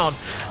 Wards are down.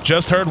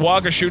 Just heard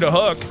Waga shoot a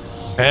hook.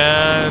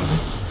 And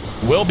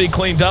will be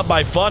cleaned up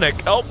by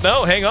Funnick. Oh,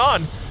 no, hang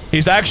on.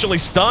 He's actually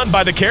stunned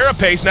by the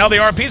Carapace. Now the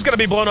RP's going to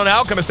be blown on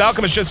Alchemist.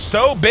 Alchemist just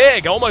so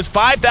big. Almost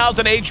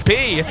 5,000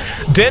 HP.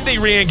 Dendi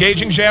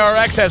re-engaging.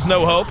 JRX has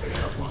no hope.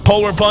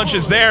 Polar Punch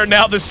is there.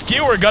 Now the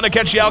Skewer going to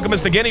catch the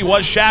Alchemist again. He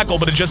was shackled,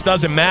 but it just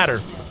doesn't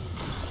matter.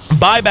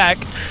 Buyback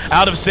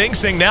out of Sing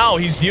Sing now.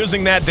 He's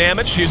using that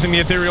damage, using the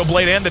Ethereal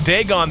Blade and the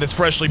Dagon that's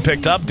freshly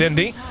picked up.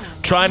 Dendi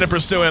trying to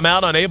pursue him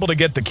out, unable to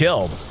get the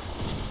kill.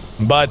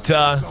 But,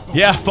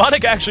 yeah,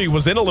 Funnick actually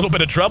was in a little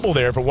bit of trouble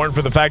there if it weren't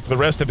for the fact that the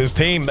rest of his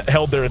team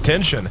held their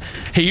attention.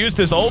 He used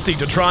his ulti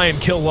to try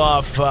and kill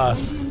off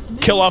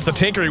the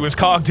Tinker he was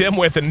cogged in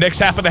with, and Nyx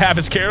happened to have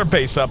his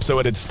Carapace up, so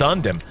it had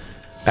stunned him.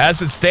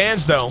 As it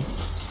stands, though,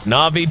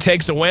 NaVi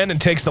takes a win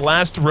and takes the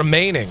last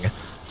remaining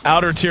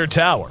outer tier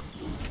tower.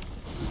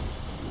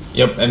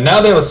 Yep, and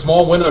now they have a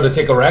small window to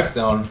take a Rex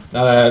down.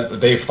 Now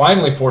that they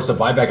finally forced a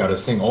buyback out of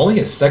Sing, only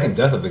his second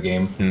death of the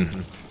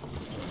game.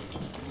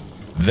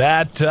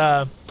 That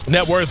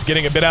net worth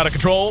getting a bit out of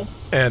control,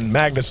 and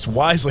Magnus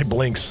wisely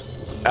blinks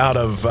out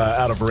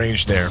of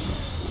range there.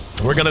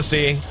 We're going to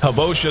see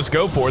Havocious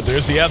go for it.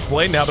 There's the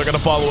F-blade. Now they're going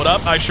to follow it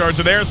up. Ice shards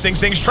are there. Sing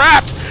Sing's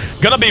trapped.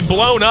 Going to be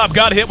blown up.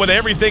 Got hit with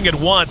everything at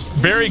once.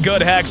 Very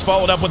good Hex.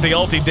 Followed up with the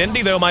ulti.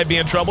 Dindy, though, might be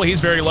in trouble.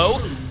 He's very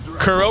low.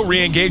 Kuro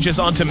re-engages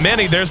onto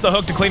Mini. There's the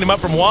hook to clean him up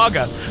from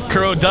Waga.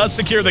 Kuro does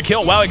secure the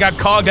kill. Wow, he got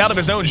cogged out of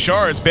his own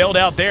shards. Bailed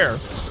out there.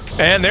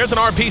 And there's an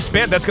RP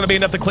spent. That's going to be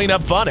enough to clean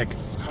up Funnick.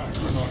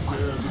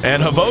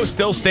 And Havos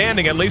still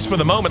standing, at least for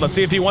the moment. Let's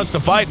see if he wants to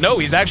fight. No,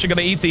 he's actually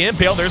going to eat the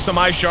impale. There's some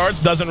ice shards.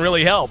 Doesn't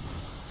really help.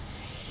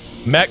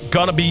 Mech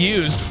gonna be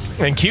used,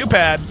 and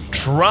Qpad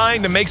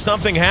trying to make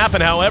something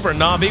happen. However,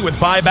 NaVi with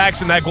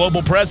buybacks and that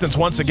global presence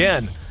once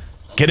again,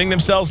 getting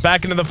themselves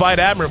back into the fight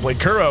admirably.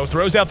 Kuro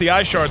throws out the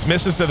ice shards,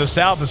 misses to the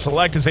south. The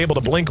Select is able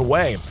to blink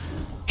away.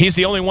 He's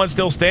the only one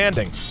still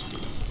standing,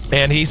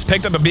 and he's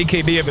picked up a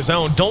BKB of his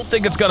own. Don't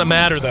think it's gonna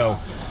matter though.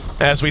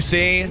 As we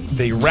see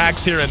the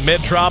racks here in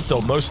mid drop,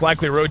 they'll most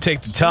likely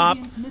rotate to top.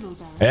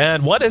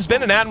 And what has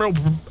been an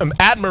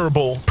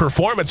admirable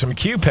performance from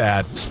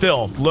Qpad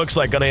still looks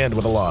like going to end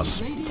with a loss.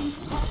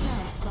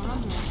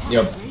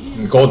 Yep,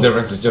 gold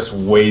difference is just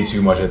way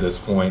too much at this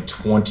point.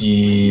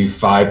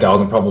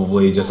 25,000,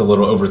 probably just a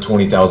little over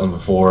 20,000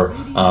 before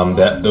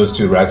those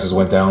two Raxes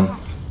went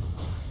down.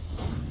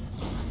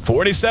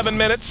 47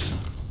 minutes,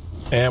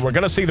 and we're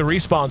going to see the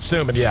respawn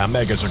soon. But yeah,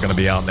 Megas are going to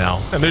be out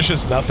now, and there's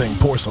just nothing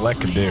poor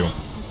Select can do.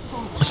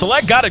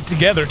 Select got it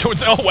together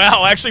towards, oh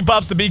wow, actually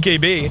pops the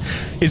BKB.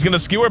 He's going to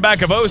skewer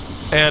back of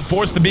Oast and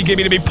force the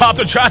BKB to be popped.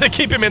 They're trying to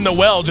keep him in the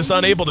well, just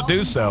unable to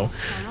do so.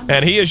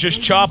 And he is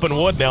just chopping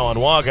wood now on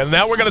Waga. And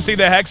now we're going to see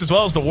the Hex as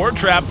well as the Ward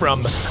Trap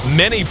from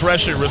many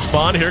freshly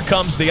respawn. Here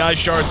comes the Ice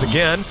Shards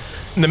again.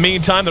 In the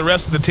meantime, the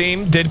rest of the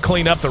team did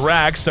clean up the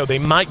racks, so they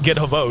might get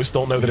Havos.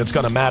 Don't know that it's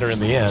going to matter in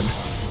the end.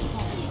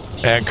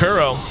 And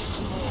Kuro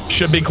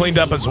should be cleaned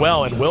up as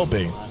well, and will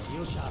be.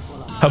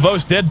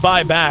 Havos did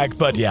buy back,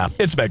 but yeah,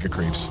 it's Mega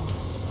Creeps.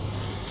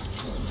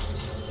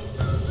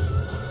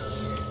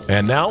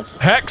 And now,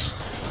 Hex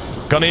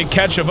gonna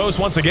catch Havos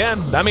once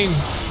again. I mean,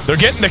 they're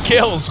getting the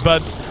kills, but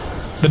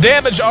the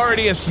damage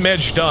already is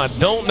smidge done.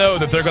 Don't know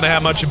that they're gonna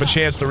have much of a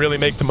chance to really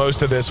make the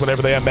most of this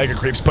whenever they have Mega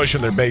Creeps pushing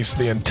their base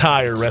the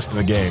entire rest of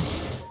the game.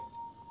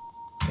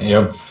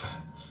 Yep.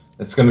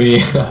 It's going to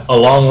be a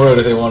long road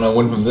if they want to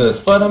win from this.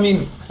 But, I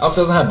mean, Alk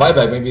doesn't have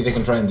buyback. Maybe they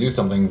can try and do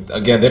something.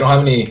 Again, they don't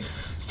have any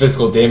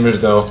physical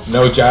damage, though.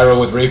 No Gyro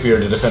with Rapier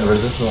to defend a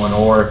resistant one,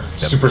 or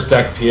super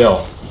stacked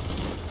PL.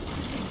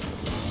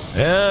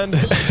 And,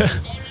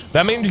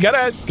 I mean, you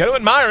gotta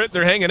admire it.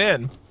 They're hanging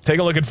in. Take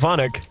a look at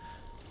Funnick.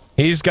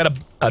 He's got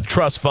a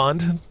trust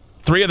fund.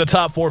 3 of the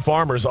top 4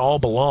 farmers all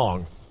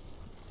belong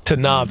to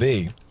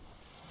NaVi.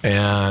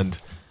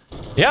 And,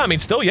 yeah, I mean,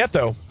 still yet,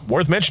 though,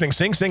 worth mentioning,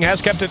 Sing Sing has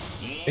kept it.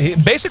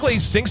 Basically,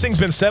 Sing Sing's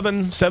been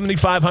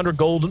 7,500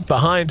 gold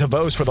behind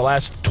Havos for the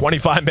last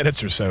 25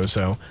 minutes or so,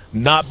 so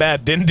not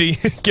bad. Dindy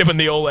given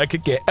the old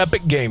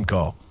epic game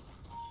call.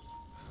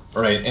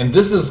 Right, and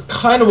this is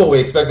kind of what we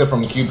expected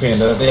from Qpad,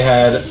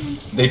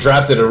 that they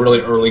drafted a really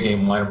early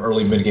game lineup,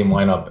 early mid game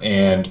lineup,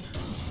 and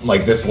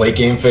like this late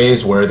game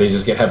phase where they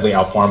just get heavily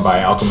outfarmed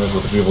by Alchemist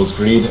with the People's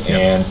Greed,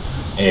 and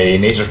a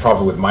Nature's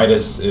Prophet with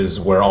Midas is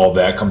where all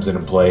that comes into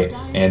play,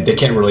 and they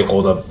can't really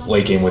hold up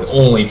late game with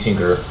only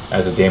Tinker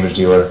as a damage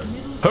dealer.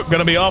 Hook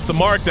gonna be off the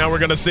mark. Now we're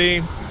gonna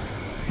see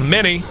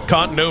Mini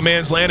caught in no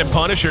man's land and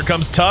punish. Here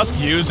comes Tusk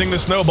using the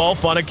snowball.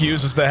 Funnick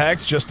uses the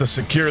Hex just to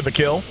secure the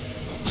kill.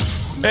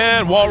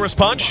 And Walrus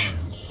Punch.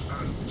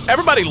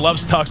 Everybody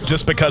loves Tusk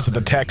just because of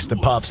the text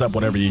that pops up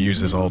whenever you use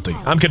his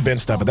ulti. I'm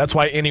convinced of it. That's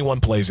why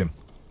anyone plays him.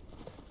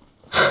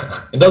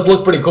 It does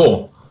look pretty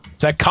cool.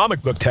 It's that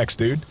comic book text,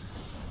 dude.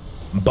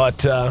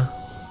 But, all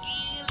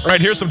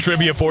right, here's some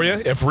trivia for you.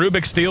 If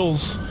Rubik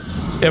steals,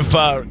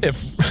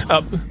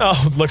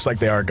 looks like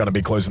they are going to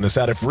be closing this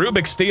out. If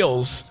Rubik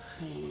steals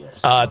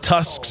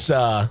Tusk's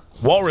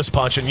Walrus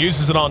Punch and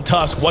uses it on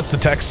Tusk, what's the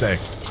text say?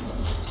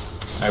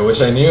 I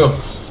wish I knew.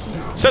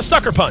 It says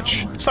Sucker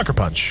Punch. Sucker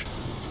Punch.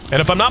 And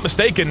if I'm not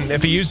mistaken,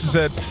 if he uses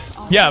it,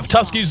 yeah, if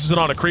Tusk uses it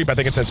on a creep, I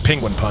think it says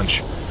Penguin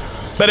Punch.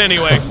 But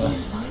anyway.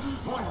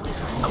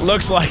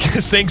 Looks like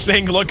Sing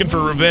Sing looking for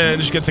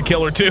revenge, gets a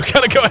kill or two.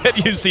 Gotta go ahead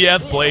and use the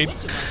F-Blade.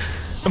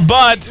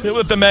 But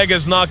with the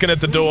Megas knocking at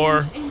the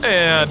door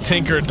and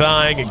Tinker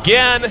dying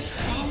again,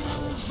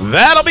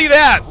 that'll be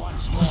that.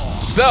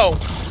 So,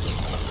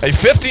 a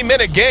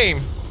 50-minute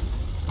game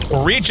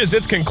reaches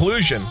its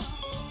conclusion.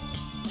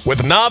 With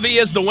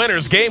NaVi as the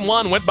winners, Game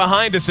 1 went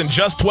behind us in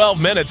just 12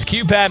 minutes.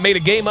 Qpad made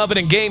a game of it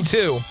in Game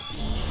 2.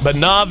 But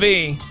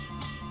NaVi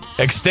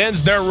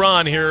extends their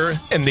run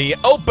here in the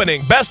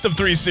opening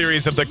best-of-3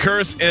 series of the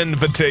Curse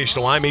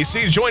Invitational. I'm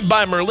EC, joined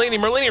by Merlini.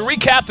 Merlini,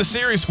 recap the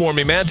series for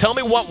me, man. Tell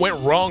me what went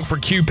wrong for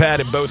Qpad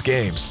in both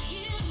games.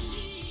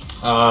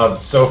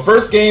 So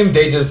first game,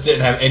 they just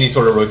didn't have any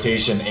sort of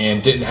rotation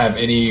and didn't have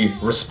any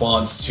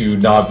response to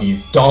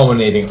NaVi's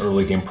dominating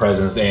early game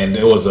presence, and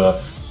it was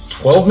a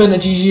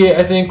 12-minute GGA,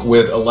 I think,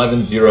 with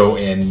 11-0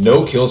 and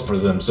no kills for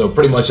them. So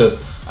pretty much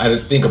just, I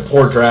think, a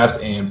poor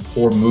draft and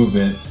poor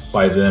movement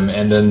by them.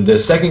 And then the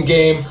second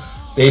game,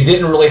 they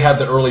didn't really have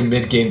the early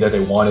mid game that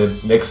they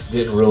wanted. Nix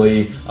didn't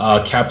really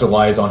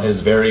capitalize on his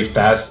very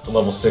fast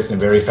level 6 and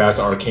very fast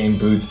arcane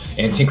boots,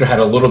 and Tinker had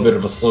a little bit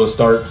of a slow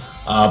start.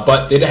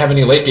 But they didn't have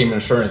any late game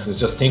insurance. It's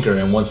just Tinker,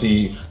 and once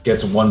he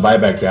gets one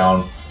buyback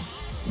down,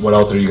 what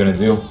else are you going to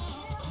do?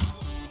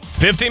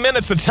 50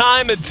 minutes of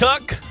time it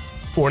took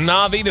for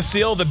NaVi to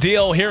seal the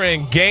deal here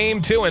in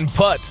Game 2 and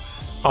put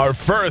our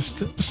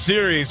first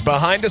series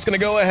behind us. Going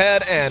to go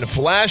ahead and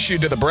flash you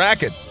to the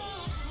bracket.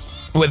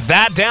 With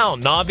that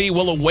down, NaVi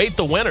will await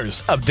the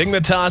winners of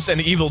Dignitas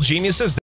and Evil Geniuses.